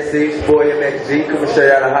good, NC? It's your boy MXG. Come and show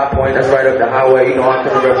you out a Hot Point. That's right up the highway. You know I'm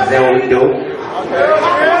coming to represent what we do.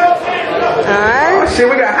 Oh shit,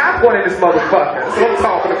 we got Hot Point in this motherfucker. That's what I'm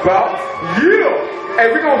talking about. Yeah! Hey,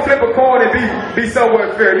 we gonna flip a coin and be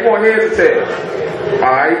somewhat fair. You want heads or tails?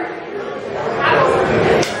 Alright.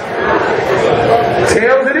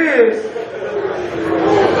 Tails it is.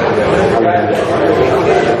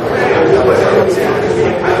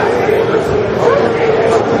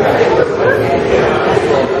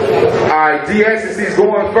 Alright, D-Ecstasy's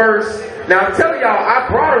going first. Now I'm telling y'all, I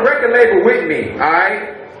brought a record label with me,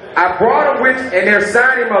 alright? I brought them with, and they're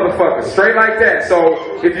signing motherfuckers, straight like that. So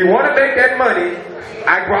if you want to make that money,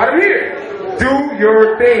 I brought them here. Do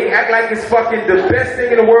your thing. Act like it's fucking the best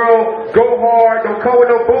thing in the world. Go hard. Don't come with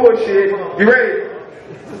no bullshit. You ready?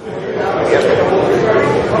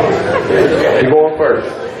 You going first.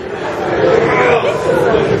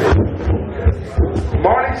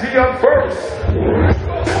 Marty G up first.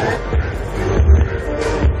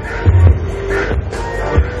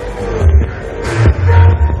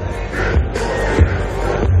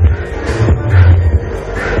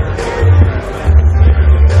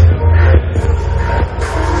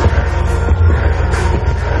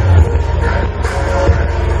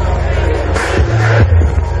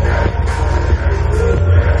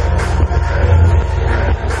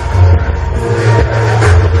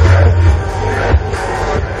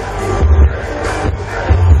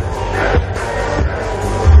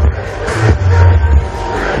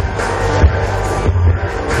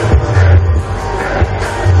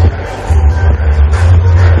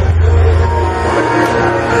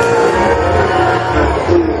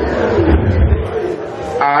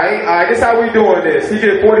 This is how we doing this. He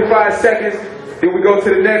get 45 seconds, then we go to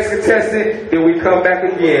the next contestant, then we come back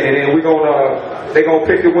again, and then they gonna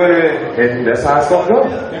pick the winner, and that's how it's gonna go.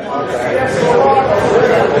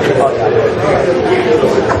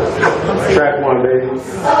 Track one, baby.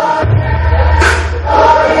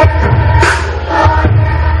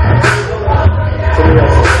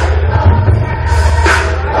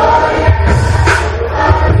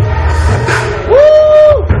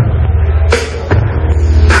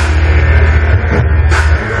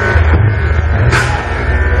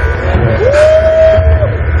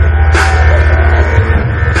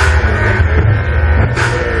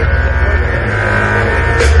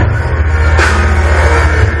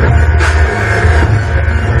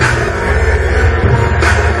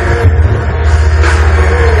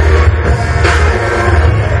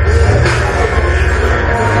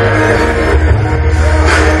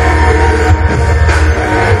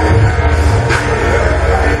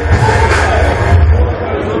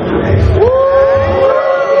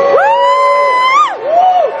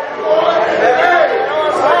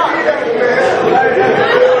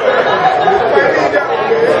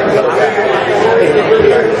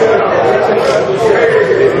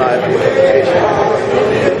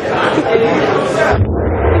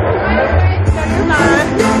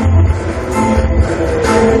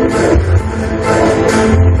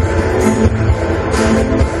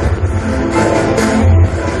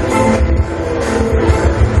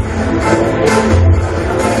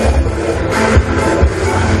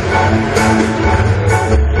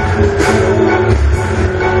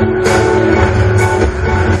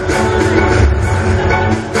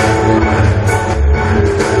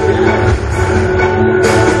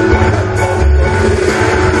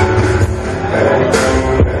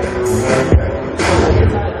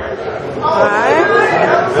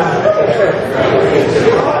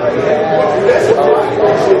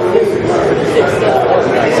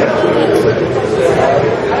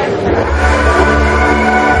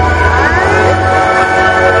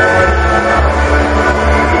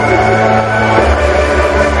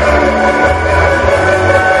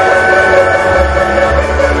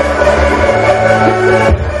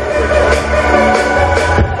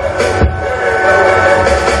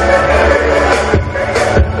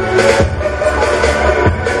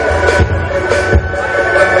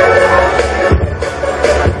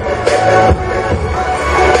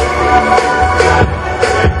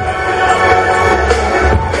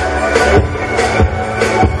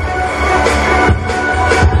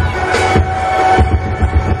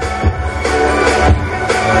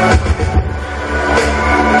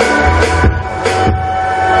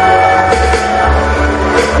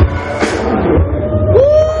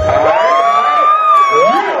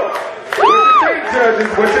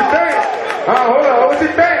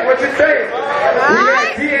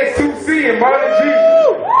 Marlon G.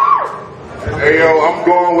 Hey, yo, I'm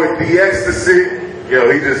going with The Ecstasy. Yo,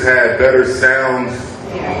 he just had better sounds,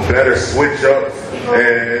 better switch ups, and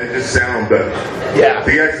it just sound better. Yeah.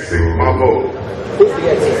 The Ecstasy, my vote. Who's the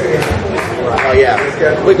ecstasy? Oh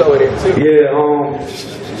yeah, we go with it too. Yeah,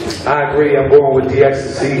 I agree. I'm going with The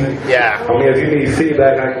Ecstasy. Yeah. I mean, if you need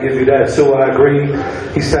feedback, I can give you that too. I agree.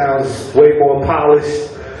 He sounds way more polished.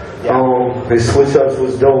 Yeah. His switch ups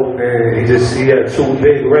was dope, and he had two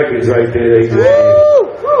big records right there.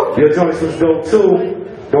 Your joints was dope too.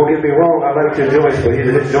 Don't get me wrong, I like your joints, but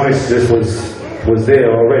his joints just was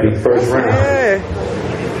there already, first round.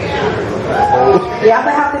 Yeah, I'm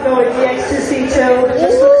gonna have to go with The Ecstasy too,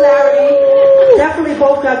 just for clarity. Definitely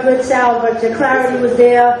both got good sound, but your clarity was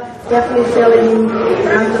there. Definitely feeling you.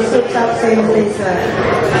 I'm just hooked up saying the things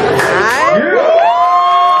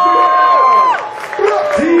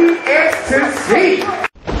The Ecstasy.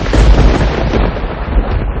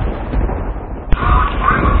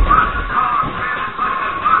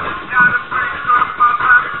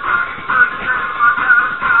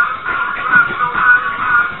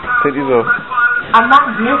 Take these off. I'm not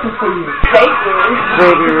dancing for you. Thank you.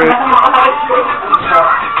 Thank you, Rick. I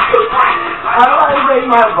don't want to break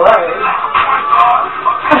my butt.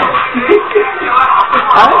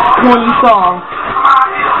 I don't want you song.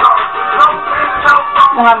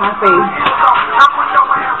 Not my face.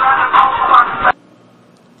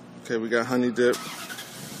 Okay, we got Honey Dip.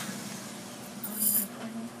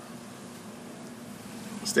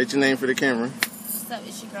 State your name for the camera. What's up?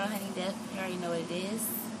 It's your girl, Honey Dip. You already know what it is.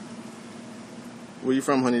 Where you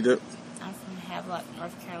from, Honey Dip? I'm from Havelock,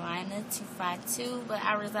 North Carolina, 252, but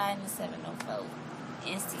I reside in 704.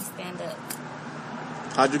 NC Stand Up.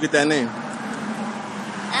 How'd you get that name?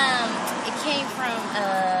 It came from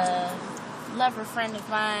a lover friend of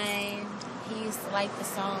mine. He used to like the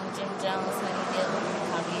song Jim Jones, Honey Dip. He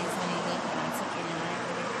called me his Honey Dip, and I took it and ran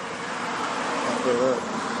with it.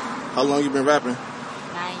 How long you been rapping?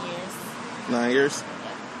 9 years. 9 years?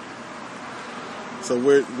 Yep. So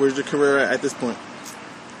where's your career at this point?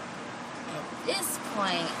 At this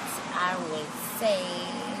point, I would say,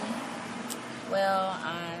 well,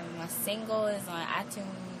 my single is on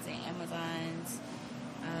iTunes and Amazon's.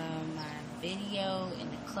 My video in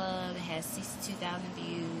the club has 62,000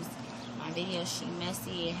 views. My video She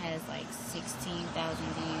Messy, it has like 16,000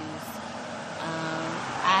 views.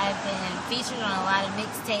 I've been featured on a lot of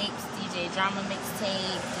mixtapes, DJ Drama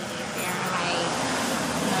mixtape, DJ Fahrenheit,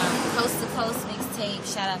 Coast to Coast mixtape.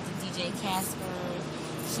 Shout out to DJ Casper.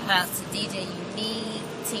 Shout out to DJ Unique,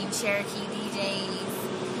 Team Cherokee DJs.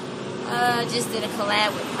 Just did a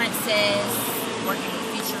collab with Princess, working with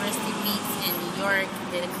Futuristic Beats in New York.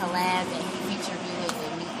 Did a collab that he featured me with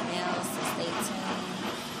Meek Mill, so stay tuned.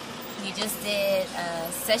 We just did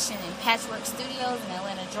a session in Patchwork Studios in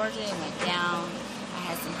Atlanta, Georgia. It went down. I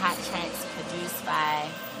had some hot tracks produced by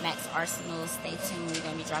Max Arsenal. Stay tuned. We're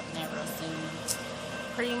going to be dropping that real soon.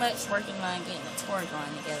 Pretty much working on getting a tour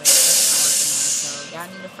going together. So y'all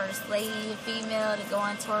need a first lady, a female to go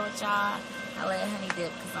on tour with y'all. Holla at Honey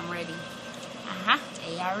Dip because I'm ready.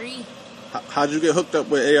 ARE. How'd you get hooked up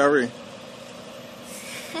with ARE?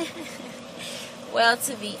 Well,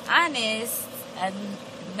 to be honest,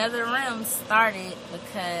 Another Rim started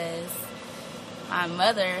because my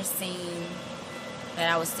mother seen that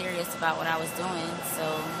I was serious about what I was doing,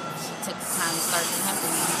 so she took the time to start the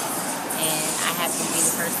company, and I happened to be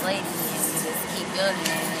the first lady, and we just keep building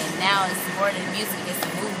it, and now it's more than music, it's a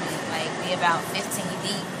movement. Like, we about 15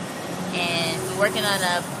 deep, and we're working on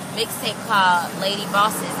a mixtape called Lady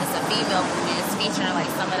Bosses. It's a female movement. It's featuring like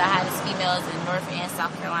some of the hottest females in North and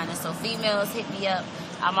South Carolina, so females hit me up.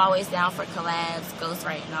 I'm always down for collabs,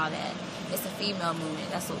 ghostwriting, and all that. It's a female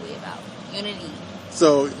movement. That's what we about. Unity.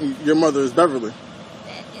 So your mother is Beverly.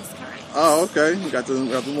 That is correct. Oh, okay. You got the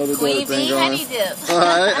mother Queen daughter thing Bee, going. Honey Dip. All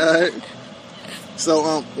right.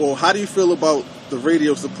 So, well, how do you feel about the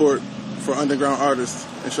radio support for underground artists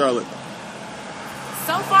in Charlotte?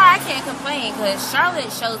 So far, I can't complain because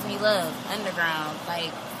Charlotte shows me love, underground,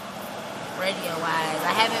 like radio-wise.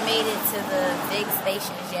 I haven't made it to the big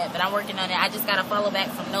stations yet, but I'm working on it. I just got a follow back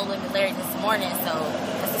from No Limit Larry this morning, so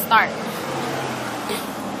that's a start.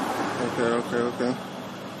 Okay.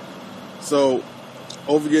 So,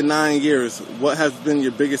 over your 9 years, what has been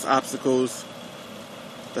your biggest obstacles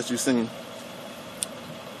that you've seen?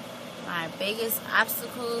 My biggest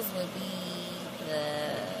obstacles would be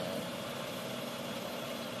the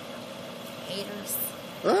haters.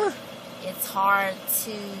 It's hard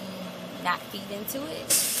to not feed into it,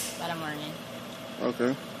 but I'm learning.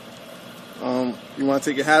 Okay. You want to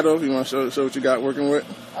take your hat off? You want to show what you got working with?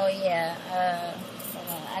 Oh yeah. Hold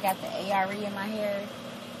on. I got the ARE in my hair.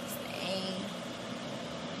 It's the A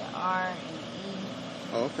R and an E.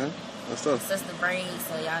 Oh, okay. What's up? Sister Braids,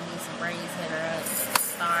 so y'all need some braids, hit her up.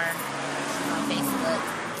 Star. She's on Facebook.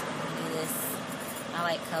 Do this. I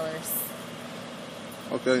like colors.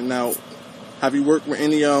 Okay, now, have you worked with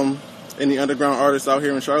any underground artists out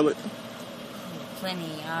here in Charlotte?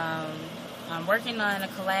 Plenty. I'm working on a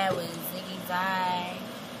collab with Ziggy Zai.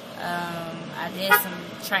 I did some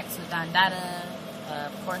tracks with Don Dada.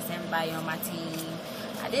 Of course, everybody on my team.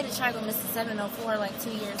 I did a track with Mr. 704 like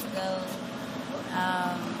 2 years ago.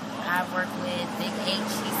 I've worked with Big H.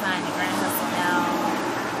 He signed to Grand Hustle now.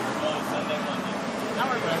 I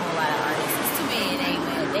work with a whole lot of artists. It's too many to name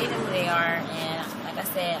it. They know who they are, and like I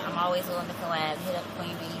said, I'm always willing to collab. Hit up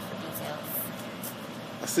Queen B for details.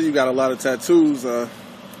 I see you got a lot of tattoos.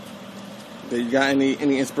 You got any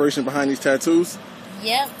inspiration behind these tattoos?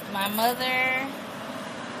 Yep, my mother,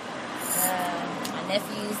 my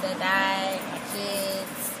nephews that died, my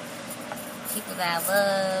kids, people that I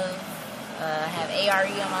love. I have ARE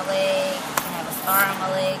on my leg. I have a star on my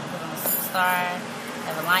leg because I'm a superstar. I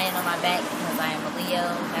have a lion on my back because I am a Leo,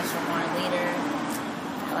 natural born leader.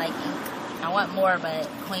 I like ink. I want more, but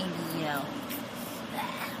Queen B, you know.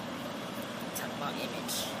 Talk about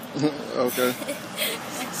image. Okay.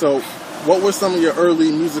 So, what were some of your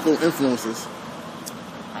early musical influences?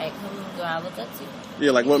 Like, who do I look up to? Yeah,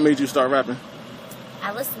 like what made you start rapping?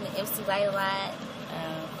 I listen to MC Light a lot,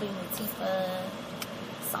 Queen Latifah,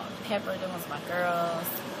 Salt and Pepper, them was my girls.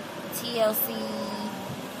 TLC,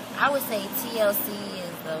 I would say TLC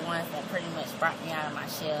is the ones that pretty much brought me out of my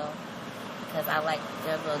shell because I like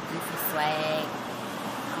their little goofy swag. I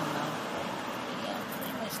don't know. Yeah,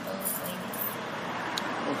 pretty much those things.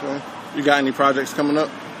 Okay. You got any projects coming up?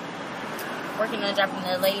 Working on dropping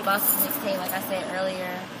the Lady Bosses mixtape, like I said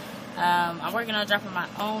earlier. I'm working on dropping my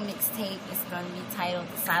own mixtape. It's going to be titled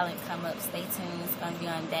The Silent Come Up. Stay tuned. It's going to be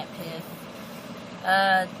on Dat Piff.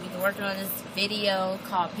 We've been working on this video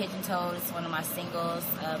called Pigeon Toed. It's one of my singles.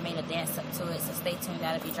 Made a dance up to it, so stay tuned.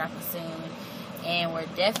 That'll be dropping soon. And we're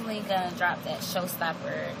definitely going to drop that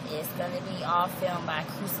Showstopper. It's going to be all filmed by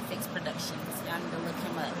Crucifix Productions. Y'all need to look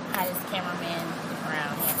him up. Hottest cameraman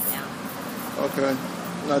around, hands down. Okay.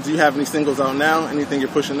 Now, do you have any singles out now? Anything you're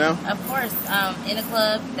pushing now? Of course. In the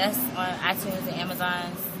Club, that's on iTunes and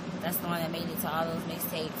Amazon's. That's the one that made it to all those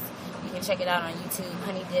mixtapes. You can check it out on YouTube.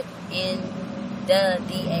 Honey Dip in the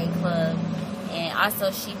DA Club. And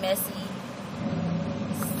also She Messy,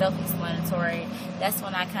 self-explanatory. That's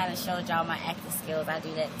when I kind of showed y'all my acting skills. I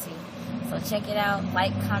do that too. So check it out.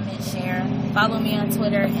 Like, comment, share. Follow me on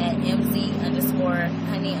Twitter at MZ_honey_dip1.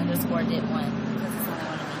 Because it's only one of me.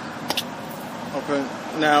 Okay.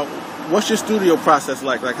 Now, what's your studio process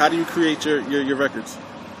like? Like, how do you create your records?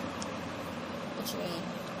 What you mean?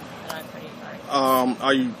 How do I create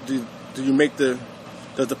records? Do you make does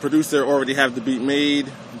the producer already have the beat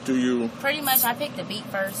made? Do you? Pretty much, I pick the beat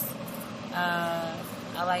first. I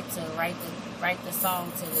like to write the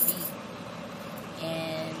song to the beat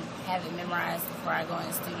and have it memorized before I go in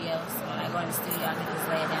the studio. So when I go in the studio, I can just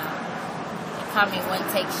lay it down. They call me one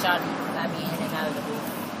take shawty because I be in and out of the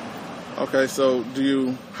booth. Okay, so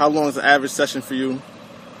how long is the average session for you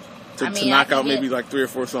to knock out maybe like 3 or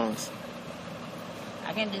 4 songs?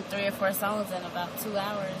 I can do 3 or 4 songs in about 2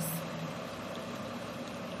 hours.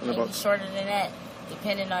 Maybe shorter than that,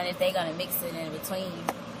 depending on if they're going to mix it in between.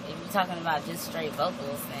 If you're talking about just straight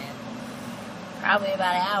vocals, then probably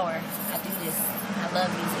about an hour. I do this. I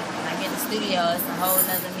love music. When I get in the studio, it's a whole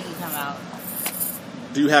nother me come out.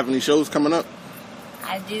 Do you have any shows coming up?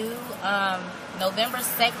 I do. November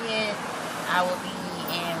 2nd, I will be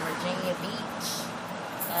in Virginia Beach.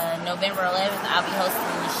 November 11th, I'll be hosting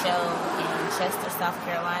a show in Chester, South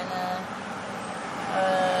Carolina.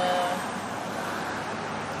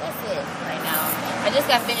 That's it right now. I just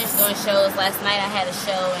got finished doing shows. Last night I had a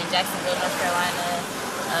show in Jacksonville, North Carolina.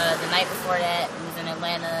 The night before that, it was in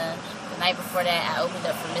Atlanta. The night before that, I opened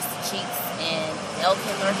up for Mr. Cheeks in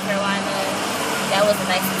Elkin, North Carolina. That was a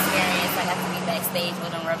nice experience. I got to be backstage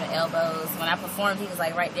with him rubbing elbows. When I performed, he was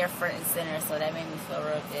like right there front and center, so that made me feel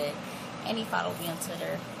real good. And he followed me on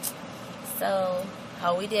Twitter. So,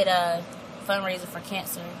 we did a fundraiser for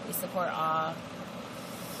cancer. We support all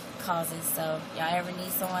causes. So, y'all ever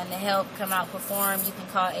need someone to help come out perform, you can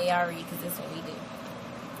call ARE because that's what we do.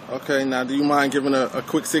 Okay, now do you mind giving a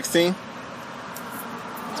quick 16?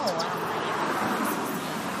 Oh, wow.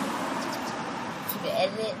 Keep it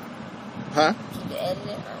edited? Huh? Keep it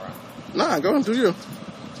edited or wrong? Nah, go and do you.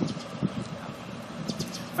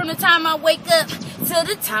 From the time I wake up till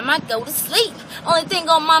the time I go to sleep, only thing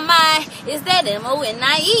on my mind is that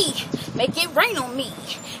MONIE. Make it rain on me.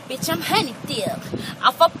 bitch, I'm honey dip.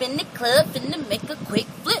 Off up in the club, finna make a quick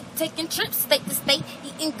flip. Taking trips state to state,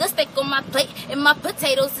 eating good steak on my plate. And my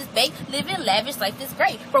potatoes is baked, living lavish, life is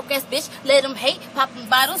great. Broke ass bitch, let them hate. Popping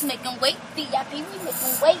bottles, make them wait. VIP, we make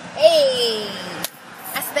them wait. Hey,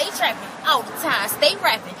 I stay trapping all the time, stay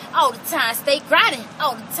rapping all the time, stay grinding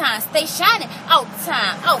all the time, stay shining all the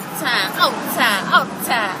time, all the time, all the time, all the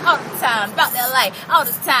time, all the time. About that life all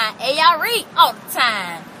the time. ARE all the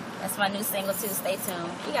time. That's my new single too. Stay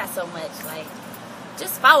tuned. You got so much. Like,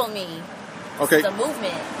 just follow me. Okay. It's the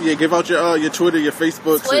movement. Yeah, give out your Twitter, your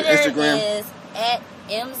Facebook, Twitter Instagram. is at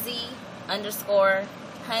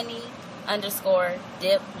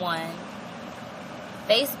MZ_honey_dip1.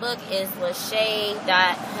 Facebook is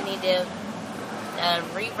Lachey.honeydip.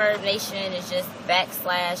 Reverb Nation is just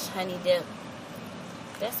 /honeydip.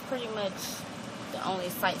 That's pretty much the only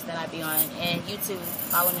sites that I be on. And YouTube,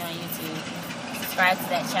 follow me on YouTube. Subscribe to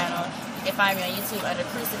that channel. You can find me on YouTube under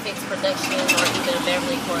Crucifix Productions or either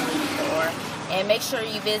Beverly Corley or. And make sure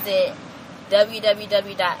you visit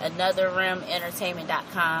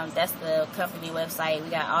www.anotherrimentertainment.com. That's the company website. We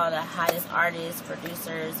got all the hottest artists,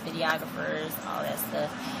 producers, videographers, all that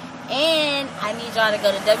stuff. And I need y'all to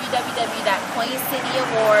go to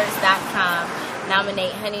www.queencityawards.com.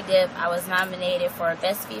 Nominate Honey Dip. I was nominated for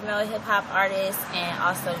Best Female Hip Hop Artist and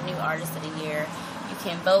also New Artist of the Year. You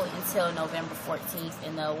can vote until November 14th,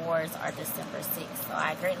 and the awards are December 6th. So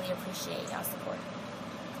I greatly appreciate y'all's support.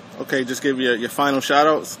 Okay, just give your final shout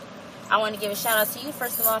outs. I want to give a shout out to you,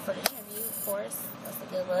 first of all, for the interview, of course. That's a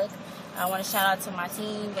good look. I want to shout out to my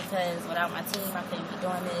team because without my team, I couldn't be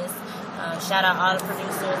doing this. Shout out all the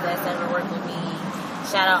producers that's ever worked with me.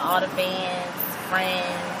 Shout out all the fans,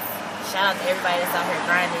 friends. Shout out to everybody that's out here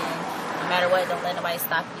grinding. No matter what, don't let nobody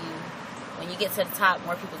stop you. When you get to the top,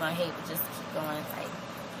 more people going to hate, but just keep going. Like,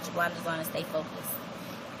 put your blinders on and stay focused.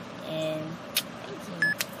 And thank you.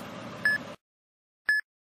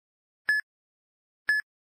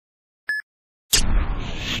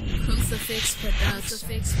 Crucifix Productions.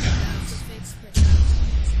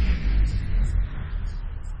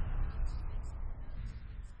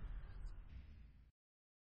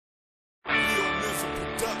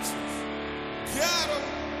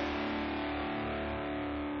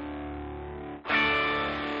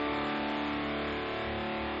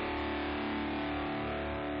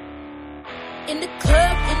 In the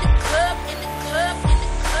club, in the club, in the club, in the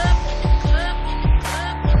club, in the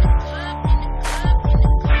club, in the club, in the club, in the club, in the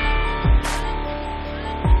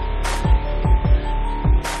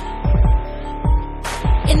club.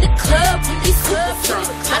 In the club, we be super drunk.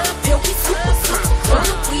 Out the pill, we super drunk. Roll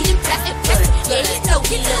the weed and pass it, pass it. Yeah, you know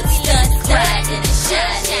we love the sun. Riding and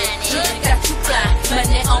shining. Drink got you blind.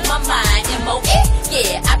 Money on my mind. M.O.A.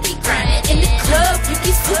 Yeah, I be grinding. In the club, we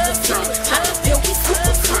be super drunk. Out the pill, we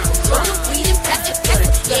super drunk. Roll the weed and pass it, pass it.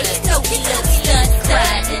 Yeah, you know we love the sun.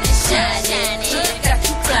 Riding and shining. Drink got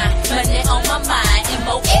you blind. Money on my mind.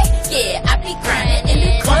 M.O.A. Yeah, I be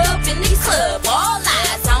grinding. In the club, all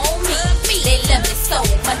eyes on me. They love me so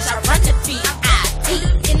much, I run the VIP.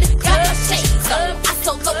 In the got my shades on. I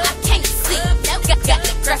so low I can't see. Now got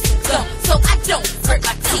the graphics on, so I don't hurt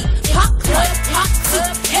my teeth. Pop 1, pop 2,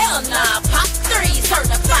 hell nah. Pop 3,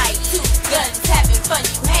 certified 2 guns, having fun.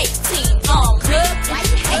 You hate team on me.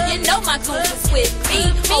 And you know my goons is with me.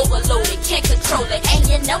 Overloaded, can't control it. And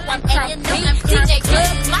you know I'm crumpy. DJ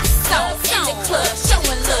Club, my song in the club,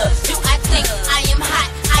 showing love. Do I think I am hot?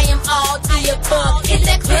 I am all the above. In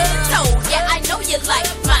that pistol, yeah, I know you like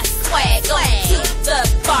my swag. Go to the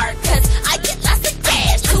bar, cause I get lots of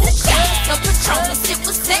gas. 2 shots of Patron, the shit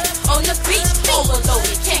was set on the beach.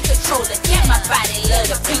 Overloaded, can't control it. Yeah, my body love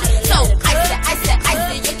the beat. So I said,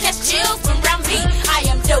 you catch chills from around me. I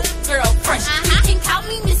am dope, girl, fresh. You can call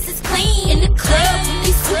me Mrs. Clean. In the club,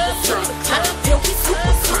 we super drunk. Out the pill, we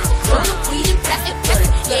super drunk. Roll the weed and pass it, pass it.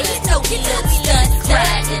 Yeah, you know we love the sun.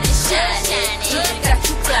 Riding and shining. Drink got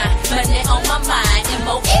you blind. Money on my mind.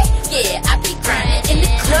 M.O.A. Yeah, I be grinding. In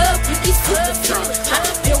the club, we be super drunk. Out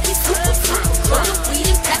the pill, we super drunk. Roll the weed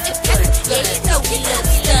and pass it, pass it. Yeah, you know we love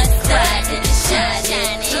the sun. Riding and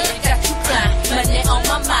shining. Drink got you blind. Money on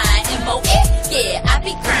my mind. M.O.A. Yeah, I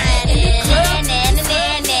be grinding. In the club,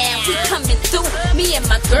 we coming through. Me and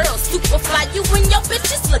my girls super fly. You and your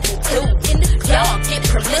bitches looking too. In the club, get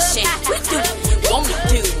permission. We do what we wanna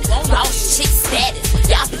do. Boss chick status.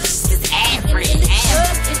 Y'all bitches is average.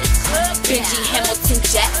 Benji Hamilton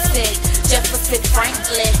Jackson, Jefferson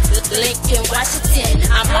Franklin, Lincoln Washington.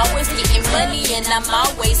 I'm always getting money and I'm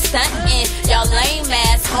always stunting. Y'all lame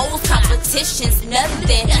ass hoes, competition's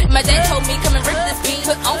nothing. My dad told me come and rip this beat.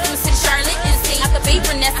 Put on from City Charlotte and see. I could be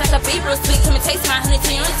brunette, I could be real sweet. Come and taste my honey,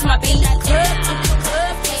 turn you into my beat.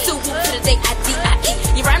 So whoop to the day I D.I.E.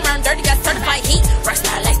 You run dirty, got certified heat.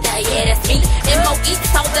 Rockstar lifestyle, yeah, that's me. M.O.E.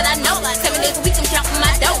 that's all that I know. 7 days a week, I'm counting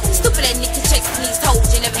my dough. Stupid that nigga checks these hoes.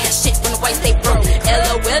 You never had shit when the white stay broke.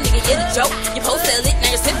 LOL, nigga, you're the joke. You post sell it,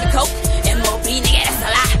 now you're sipping coke. M.O.B. nigga, that's a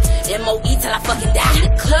lie. M.O.E. till I fucking die. In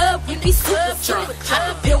the club, we be super drunk. Pop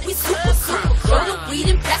a pill, we super crunk. Roll the weed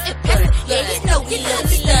and pass it. Yeah, you know we love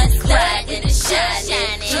the sun. Slide in the shine.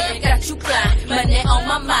 Drippin' got you blind. Money on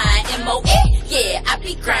my mind. M.O.E. Yeah, I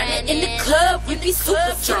be grindin'. In the club, we be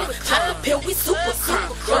super drunk. Pop a pill, we super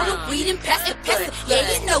crunk. Roll the weed and pass it. Yeah,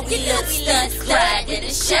 you know we love the sun. Slide in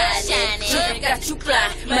the shine. Drippin' got you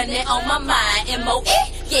blind. Money on my mind. M.O.E.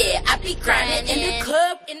 Yeah, I be grindin'. In the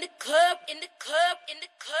club, in the club, in the club, in the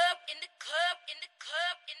club, in the club, in the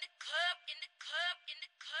club, in the club, in the club, in the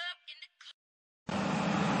club, in the club.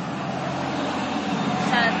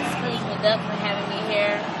 Shout out to Skroog Mkduk for having me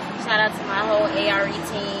here. Shout out to my whole ARE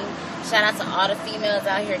team. Shout out to all the females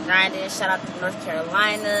out here grinding. Shout out to North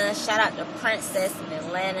Carolina. Shout out to Princess in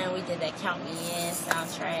Atlanta. We did that Count Me In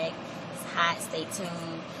soundtrack. It's hot. Stay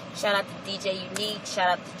tuned. Shout out to DJ Unique. Shout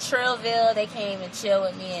out to Trillville. They came and chilled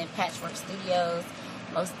with me in Patchwork Studios.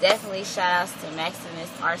 Most definitely shout outs to Maximus,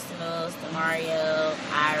 Arsenals, Demario,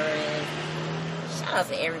 Iris. Shout out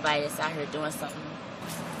to everybody that's out here doing something.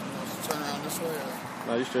 Turn around this way.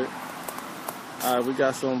 No, you straight. All right, we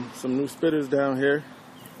got some new spitters down here,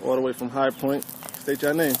 all the way from High Point. State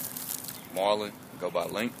your name. Marlon, go by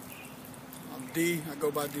Link. I'm D. I go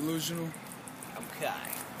by Delusional. I'm Kai.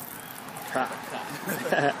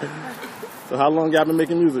 So how long y'all been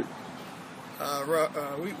making music?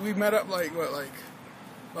 We met up like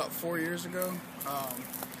about 4 years ago.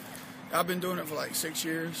 I've been doing it for like 6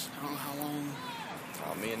 years. I don't know how long.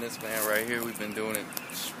 Me and this man right here, we've been doing it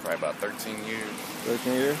probably about 13 years.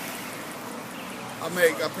 13 years? I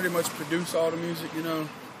pretty much produce all the music, you know,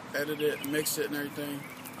 edit it, mix it and everything.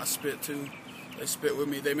 I spit too. They spit with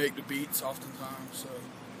me. They make the beats oftentimes.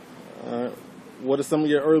 So. What are some of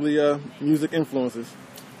your early music influences?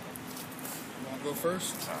 You want to go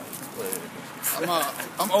first?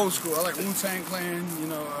 I'm old school. I like Wu-Tang Clan, you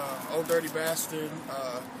know, Old Dirty Bastard,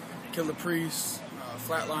 Killer Priest,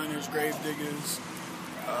 Flatliners, Gravediggers,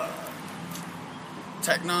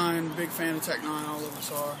 Tech Nine. Big fan of Tech Nine. All of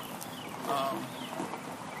us are.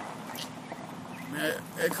 Man,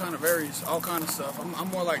 it kind of varies. All kind of stuff. I'm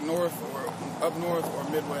more like north or up north or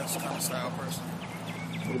Midwest kind of style person.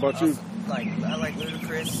 What about you? I like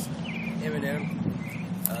Ludacris, Eminem.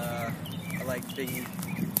 I like Biggie,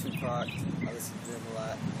 Tupac. I listen to them a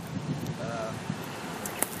lot.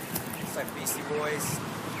 It's like Beastie Boys.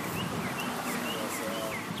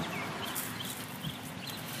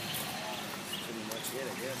 Pretty much it,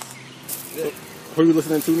 I guess. Who are you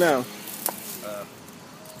listening to now?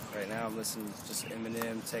 Right now I'm listening to just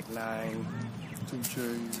Eminem, Tech Nine, 2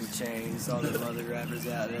 Chainz, all them other rappers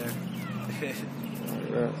out there.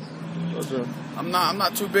 I'm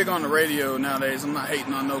not too big on the radio nowadays. I'm not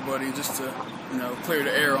hating on nobody, just to, you know, clear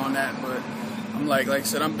the air on that. But I'm like I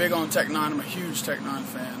said, I'm big on Tech Nine. I'm a huge Tech Nine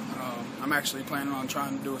fan. I'm actually planning on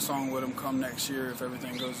trying to do a song with him come next year if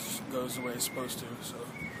everything goes the way it's supposed to. So,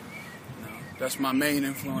 you know, that's my main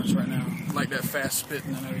influence right now. I like that fast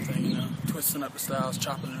spitting and everything, you know, twisting up the styles,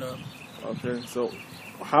 chopping it up. Okay, so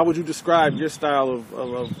how would you describe your style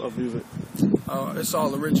of music? It's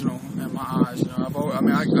all original in my eyes. You know,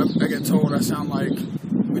 I get told I sound like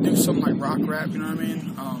we do something like rock rap. You know what I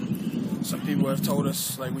mean? Some people have told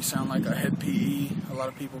us like we sound like a Head PE. A lot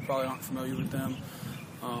of people probably aren't familiar with them.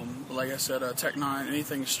 But like I said, Tech Nine,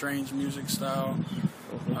 anything strange music style.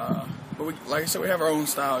 But like I said, we have our own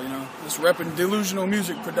style. You know, just repping Delusional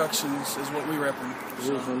Music Productions is what we repping.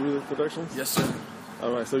 Delusional Music Productions. Yes, sir.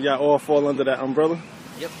 All right, so y'all all fall under that umbrella?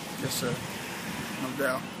 Yep. Yes, sir. No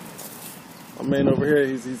doubt. My man over here,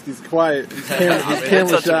 he's quiet. He's camera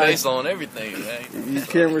camera shy. Base on everything, man. He's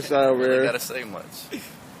camera shy over here. I gotta say much.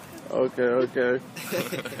 Okay.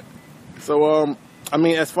 So, I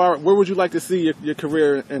mean, where would you like to see your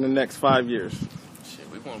career in the next 5 years? Shit,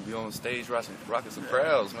 we want to be on stage rocking some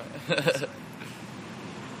crowds, man.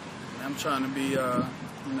 I'm trying to be,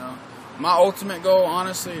 you know, my ultimate goal,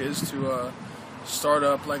 honestly, is to start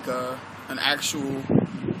up like an actual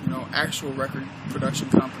record production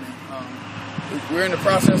company. We're in the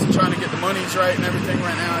process of trying to get the monies right and everything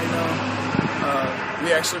right now, you know.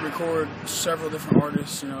 We actually record several different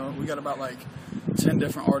artists, you know. We got about like 10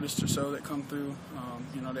 different artists or so that come through.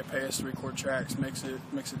 You know, they pay us to record tracks, mix it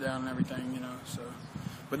down and everything, you know. So,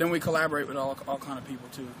 but then we collaborate with all kind of people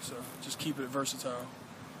too. So just keep it versatile.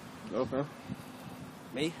 Okay.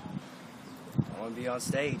 Me? I want to be on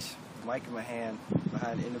stage, mic in my hand,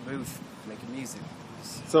 in the booth, making music.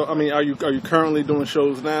 So, I mean, are you currently doing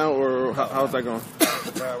shows now, or how's that going?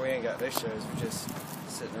 No, we ain't got no shows. We're just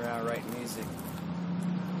sitting around writing music,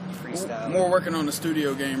 freestyle. More working on the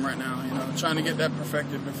studio game right now, you know, trying to get that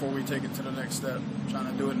perfected before we take it to the next step.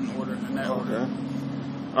 Trying to do it in that order.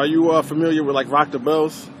 Are you familiar with like Rock the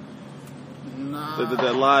Bells? Nah.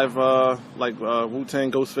 That live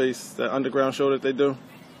Wu-Tang Ghostface, that underground show that they do?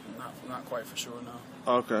 Not quite for sure,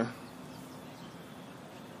 no. Okay.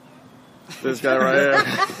 This guy right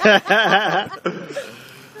here.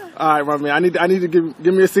 All right, my man. I need to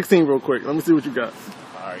give me a 16 real quick. Let me see what you got.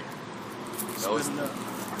 All right.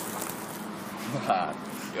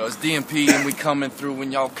 Yo, it's DMP and we coming through when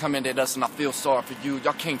y'all coming at us and I feel sorry for you.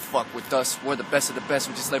 Y'all can't fuck with us. We're the best of the best.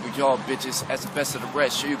 We just label y'all bitches as the best of the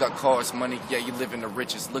rest. Sure, you got cars, money. Yeah, you live in the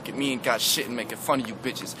richest. Look at me and got shit and making fun of you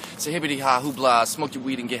bitches. Say hibbity high, hoopla, smoke your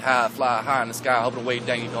weed and get high. Fly high in the sky, hoping way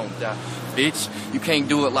down you don't die. Bitch, you can't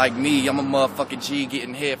do it like me. I'm a motherfucking G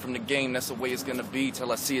getting head from the game. That's the way it's gonna be till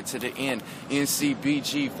I see it to the end.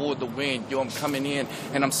 NCBG for the win. Yo, I'm coming in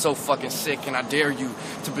and I'm so fucking sick and I dare you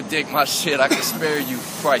to predict my shit. I can spare you.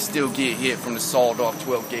 Probably still get hit from the sawed off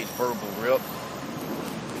 12 gauge verbal rip.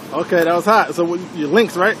 Okay, that was hot. So your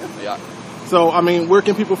links, right? Yeah. So, I mean, where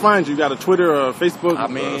can people find you? You got a Twitter, Facebook,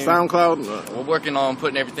 SoundCloud? We're working on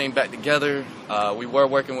putting everything back together. We were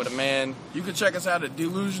working with a man. You can check us out at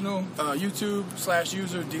Delusional,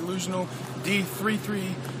 YouTube/user Delusional,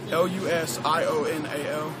 D33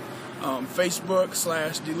 LUSIONAL.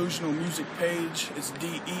 Facebook/Delusional Music Page. It's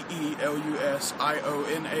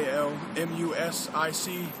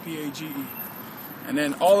DEELUSIONALMUSICPAGE. And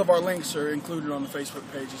then all of our links are included on the Facebook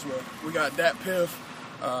page as well. We got Dat Piff,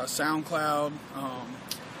 SoundCloud,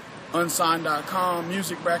 unsigned.com,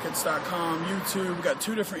 musicbrackets.com, YouTube. We got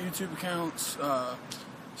 2 different YouTube accounts.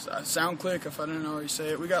 SoundClick, if I didn't already say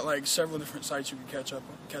it. We got like several different sites you can catch up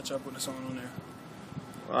with us on there.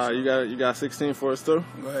 You got 16 for us too?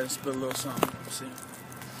 Go ahead and spit a little something. Let's see.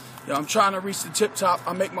 Yo, I'm trying to reach the tip top.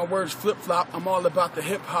 I make my words flip flop. I'm all about the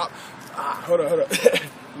hip hop. Hold up. I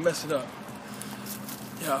messed it up.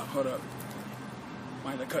 Yo, hold up.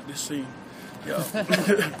 Might have cut this scene. Yo.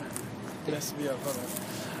 Messed me up. Hold up.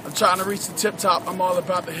 I'm trying to reach the tip top. I'm all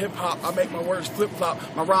about the hip hop. I make my words flip flop.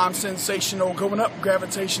 My rhyme sensational, going up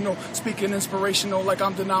gravitational, speaking inspirational like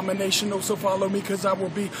I'm denominational. So follow me, cause I will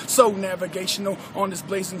be so navigational on this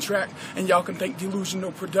blazing track. And y'all can thank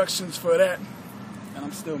Delusional Productions for that. And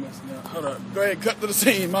I'm still messing up. Hold up. Go ahead, cut to the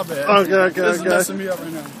scene. My bad. Okay. This is messing me up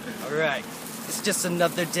right now. All right. It's just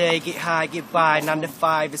another day, get high, get by, 9 to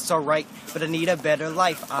 5, it's alright, but I need a better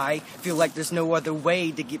life. I feel like there's no other way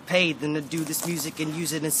to get paid than to do this music and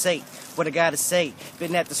use it and say what I gotta say.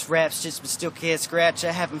 Been at this rap shit, but still can't scratch.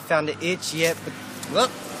 I haven't found an itch yet, but look,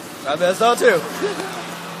 I messed up too.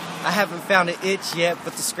 I haven't found an itch yet,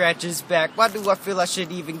 but the scratch is back. Why do I feel I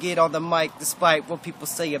should even get on the mic despite what people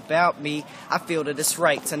say about me? I feel that it's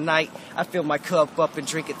right tonight. I fill my cup up and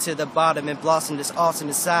drink it to the bottom and blossom this awesome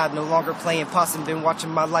inside. No longer playing possum, been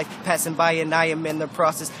watching my life passing by and I am in the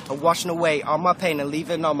process of washing away all my pain and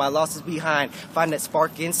leaving all my losses behind. Find that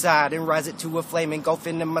spark inside and rise it to a flame,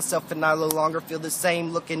 engulfing in myself and I no longer feel the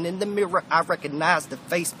same. Looking in the mirror, I recognize the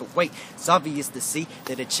face, but wait, it's obvious to see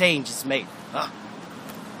that a change is made.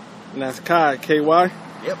 And that's Kai, KY. Yep.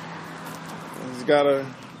 He's got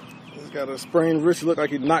a sprained wrist. Look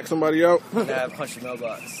like he knocked somebody out. Yeah, I punched the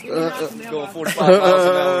mailbox. Going 45 miles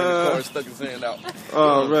an hour in the car, stuck his hand out.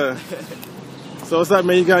 Oh man. So what's up,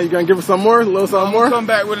 man? You gonna give us some more? A little something more? I'm come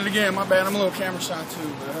back with it again. My bad. I'm a little camera shy too.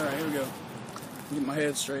 But all right, here we go. Get my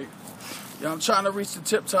head straight. Yeah, I'm trying to reach the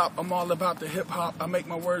tip top. I'm all about the hip hop. I make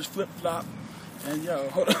my words flip flop. And yo,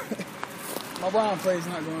 hold on. My rhyme play's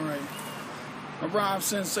not going right. My rhyme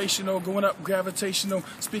sensational, going up gravitational,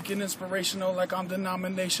 speaking inspirational like I'm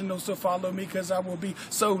denominational. So follow me, cause I will be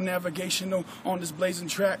so navigational on this blazing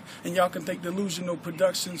track. And y'all can thank Delusional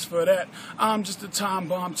Productions for that. I'm just a time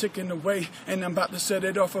bomb ticking away, and I'm about to set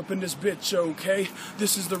it off up in this bitch, okay?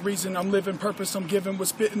 This is the reason I'm living, purpose I'm giving, with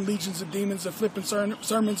spitting legions of demons and flipping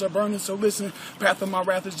sermons are burning. So listen, path of my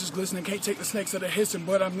wrath is just glistening. Can't take the snakes that are hissing,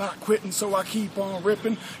 but I'm not quitting, so I keep on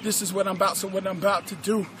ripping. This is what I'm about, so what I'm about to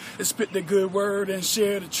do is spit the good word and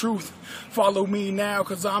share the truth. Follow me now,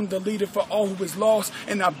 cause I'm the leader for all who is lost,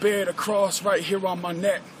 and I bear the cross right here on my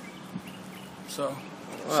neck. So,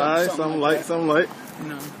 alright, something like. You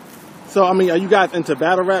know. So, I mean, are you guys into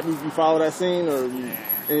battle rap? You follow that scene, or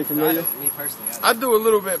any familiar? Me personally, I do a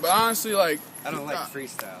little bit, but honestly, like, I don't like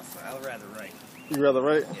freestyle, so I'd rather write. You rather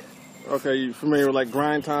write? Yeah. Okay, you familiar with like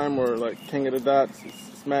Grind Time or like King of the Dots,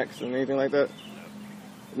 Smacks, and anything like that?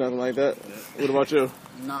 No. Nothing like that? What about you?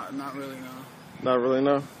 Not really, no. Not really,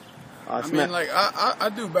 no? I mean, like, I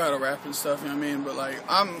do battle rap and stuff, you know what I mean? But, like,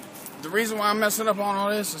 the reason why I'm messing up on all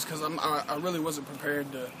this is because I really wasn't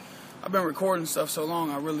prepared to. I've been recording stuff so long,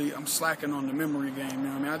 I'm slacking on the memory game, you know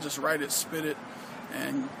what I mean? I just write it, spit it,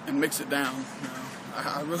 and mix it down, you know?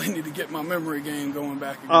 I really need to get my memory game going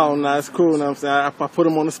back again. Oh, no, it's cool. You know what I'm saying? I put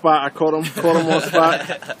him on the spot. I caught him on the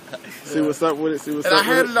spot. See what's up with it. See what's up with it. And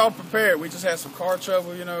I had it all prepared. We just had some car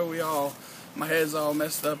trouble, you know. My head's all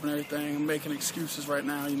messed up and everything. I'm making excuses right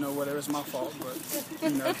now, you know, whatever. It's my fault, but,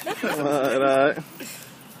 you know. All right.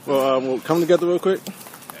 Well, we'll come together real quick.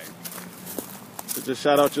 So just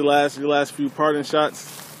shout out your last few parting shots.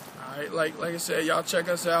 All right, like I said, y'all check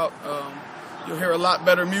us out. You'll hear a lot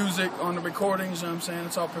better music on the recordings, you know what I'm saying?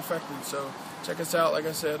 It's all perfected. So check us out, like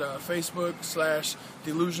I said,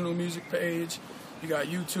 Facebook/Delusional Music page. You got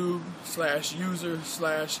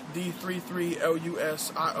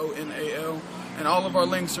YouTube/user/D33LUSIONAL. And all of our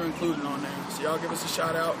links are included on there. So y'all give us a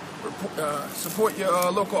shout out. Support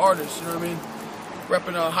your local artists, you know what I mean?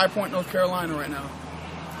 Repping High Point, North Carolina right now.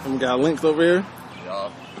 And we got links over here.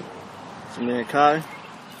 Yup. It's your man Kai.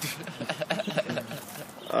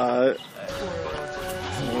 Alright.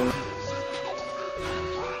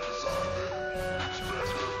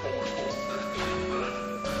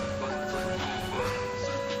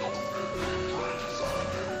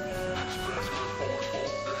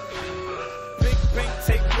 Big bank,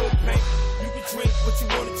 take little bank. You can drink what you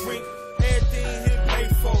want to drink. Everything here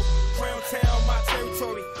paid for. Crown Town, my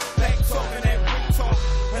territory. Black talking that brick talk.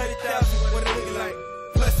 100,000, what it looking like?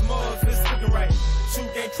 Plus more if it's looking right. Shoe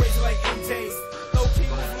game crazy like MJ's. Low key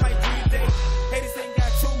moving like 3 days. Haters ain't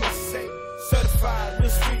got too much to say. Certified, real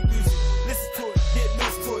street music. Listen to it, get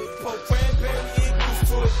loose to it. Poke cranberry, get used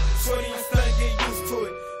to it. Shorty and son, get used to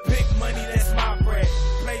it. Big money, that's my bread.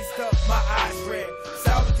 Blazed up, my eyes red.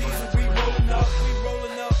 Sour diesel, we rolling up,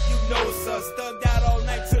 you know it's us. Thugged out all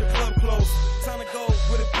night till the club closed. Time to go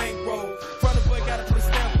with a bankroll. Front of boy, gotta put a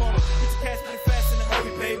stamp on it. Get your cash pretty fast in a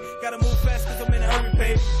hurry, baby. Gotta move fast cause I'm in a hurry,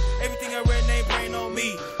 baby. Everything I read, name brain on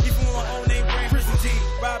me. Even with my own name brain, prison G.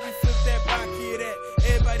 Robbie, flip that, buy kid that.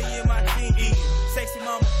 Everybody in my team eating. Sexy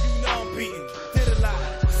mama, you know I'm beating. Did a lot,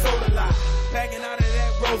 sold a lot. Packing out of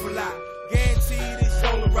that Rover lot. Guaranteed it's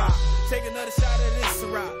shoulder rock. Take another shot of this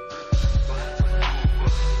Ciroc.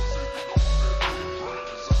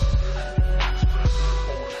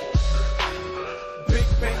 Big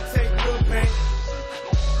bank, take little bank.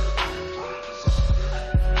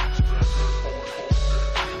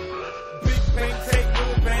 Big bank, take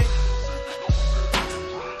little bank.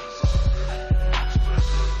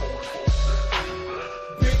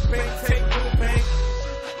 Big bank, take little bank.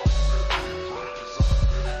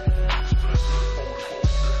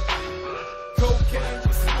 Cocaine,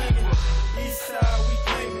 we slinging. East side, we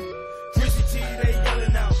claiming. Drizzy G, they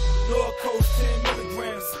yelling out. North Coast, 10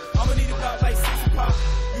 milligrams. I'ma need about like 6 pop.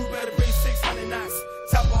 You better bring 600 knots.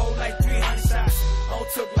 Top a hole like 300 shots. I don't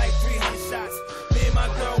took like 300 shots. Me and my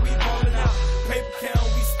girl, we ballin' out. Paper count,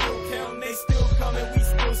 we still count. They still coming, we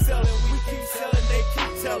still selling. We keep selling, they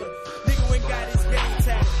keep telling. Nigga ain't got his game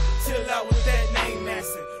tatted. Chill out with that name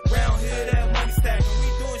massing. Round here, that money stacking. We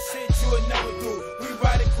doing shit you would never do. We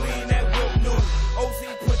ride it clean, that whip new. OZ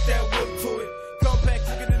put that whip to it. Come back,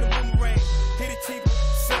 look it in the boomerang. Hit it cheaper,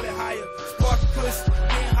 sell it higher. Spark a kush,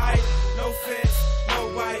 get higher. No fence, no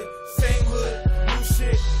wire. Same hood, new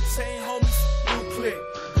shit. Same homies, new click.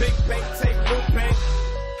 Big bank, take little bank.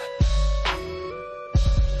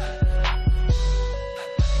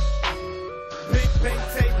 Big bank,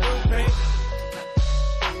 take little bank.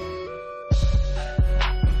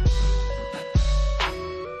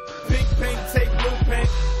 Big bank, take little bank.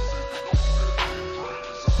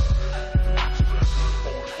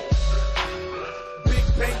 Big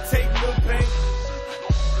bank, take little bank.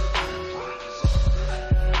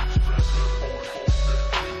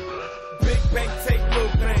 Big bank, take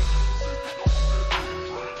little bank.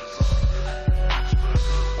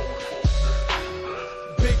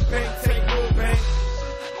 Big bank, take little bank.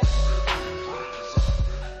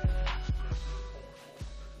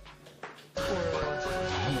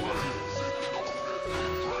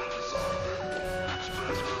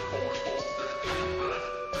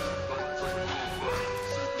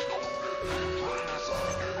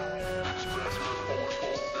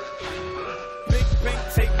 Big bank,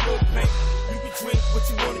 take little bank. You can drink what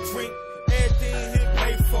you want to drink. Everything here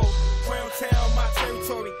paid for. Crown Town, my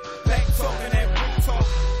territory. Back talking that brick talk.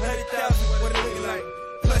 100,000, what it looking like?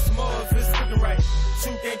 Plus more if it's looking right.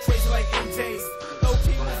 Shoe game crazy like MJ's. Low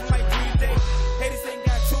key moving like 3 days. Haters ain't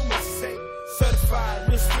got too much to say. Certified,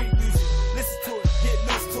 real street music. Listen to it, get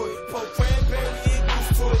loose to it. Poke cranberry, get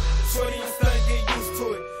used to it. Shorty and son, get used to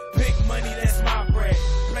it. Big money, that's my bread.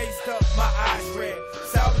 Blazed up,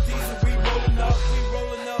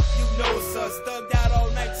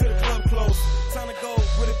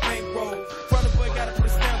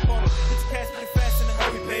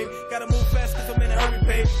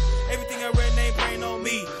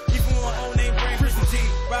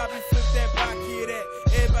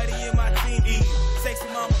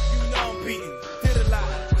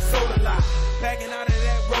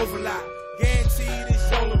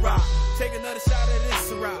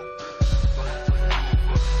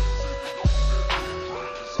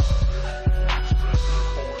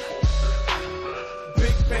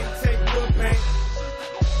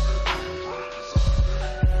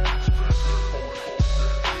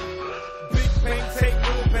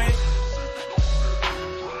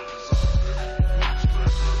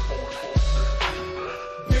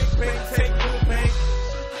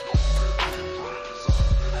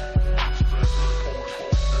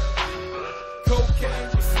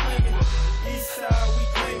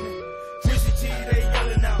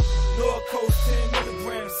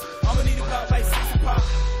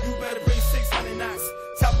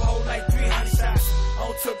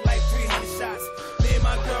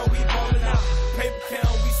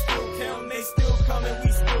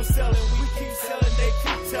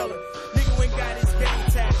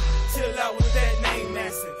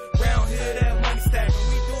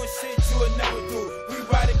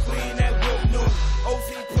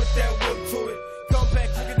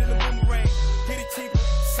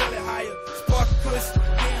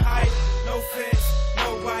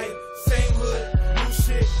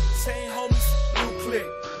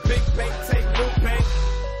 bank, take loot bank.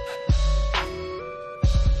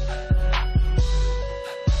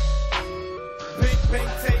 Big bank,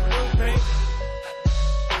 take loot bank.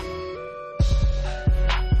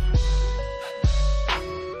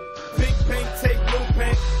 Big bank, take loot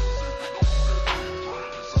bank.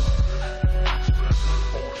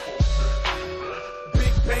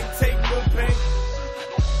 Big bank, take loot bank.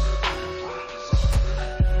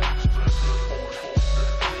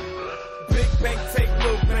 Big bank, take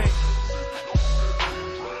loot bank.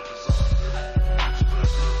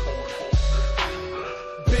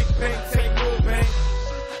 Big bank, take loot bank.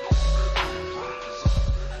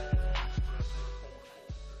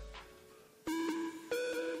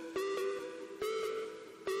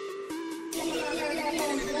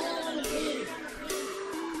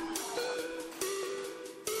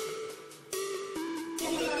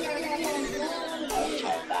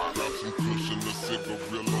 Cushion the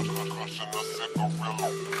cigarillo,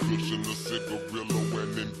 cushion the cigarillo,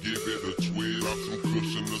 and then give it a twist. Got some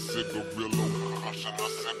cushion the cigarillo, cushion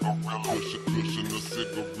the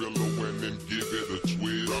cigarillo, and then give it a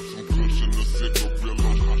twist. Got some cushion the cigarillo,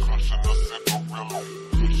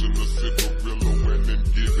 cushion the cigarillo, and then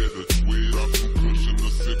give it a twist. Got some cushion the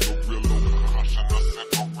cigarillo,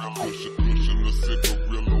 cushion the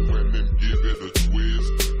cigarillo, and then give it a twist.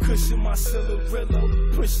 Cushion my Cigarillo,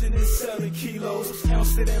 pushing and selling kilos.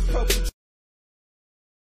 Ounce of that purple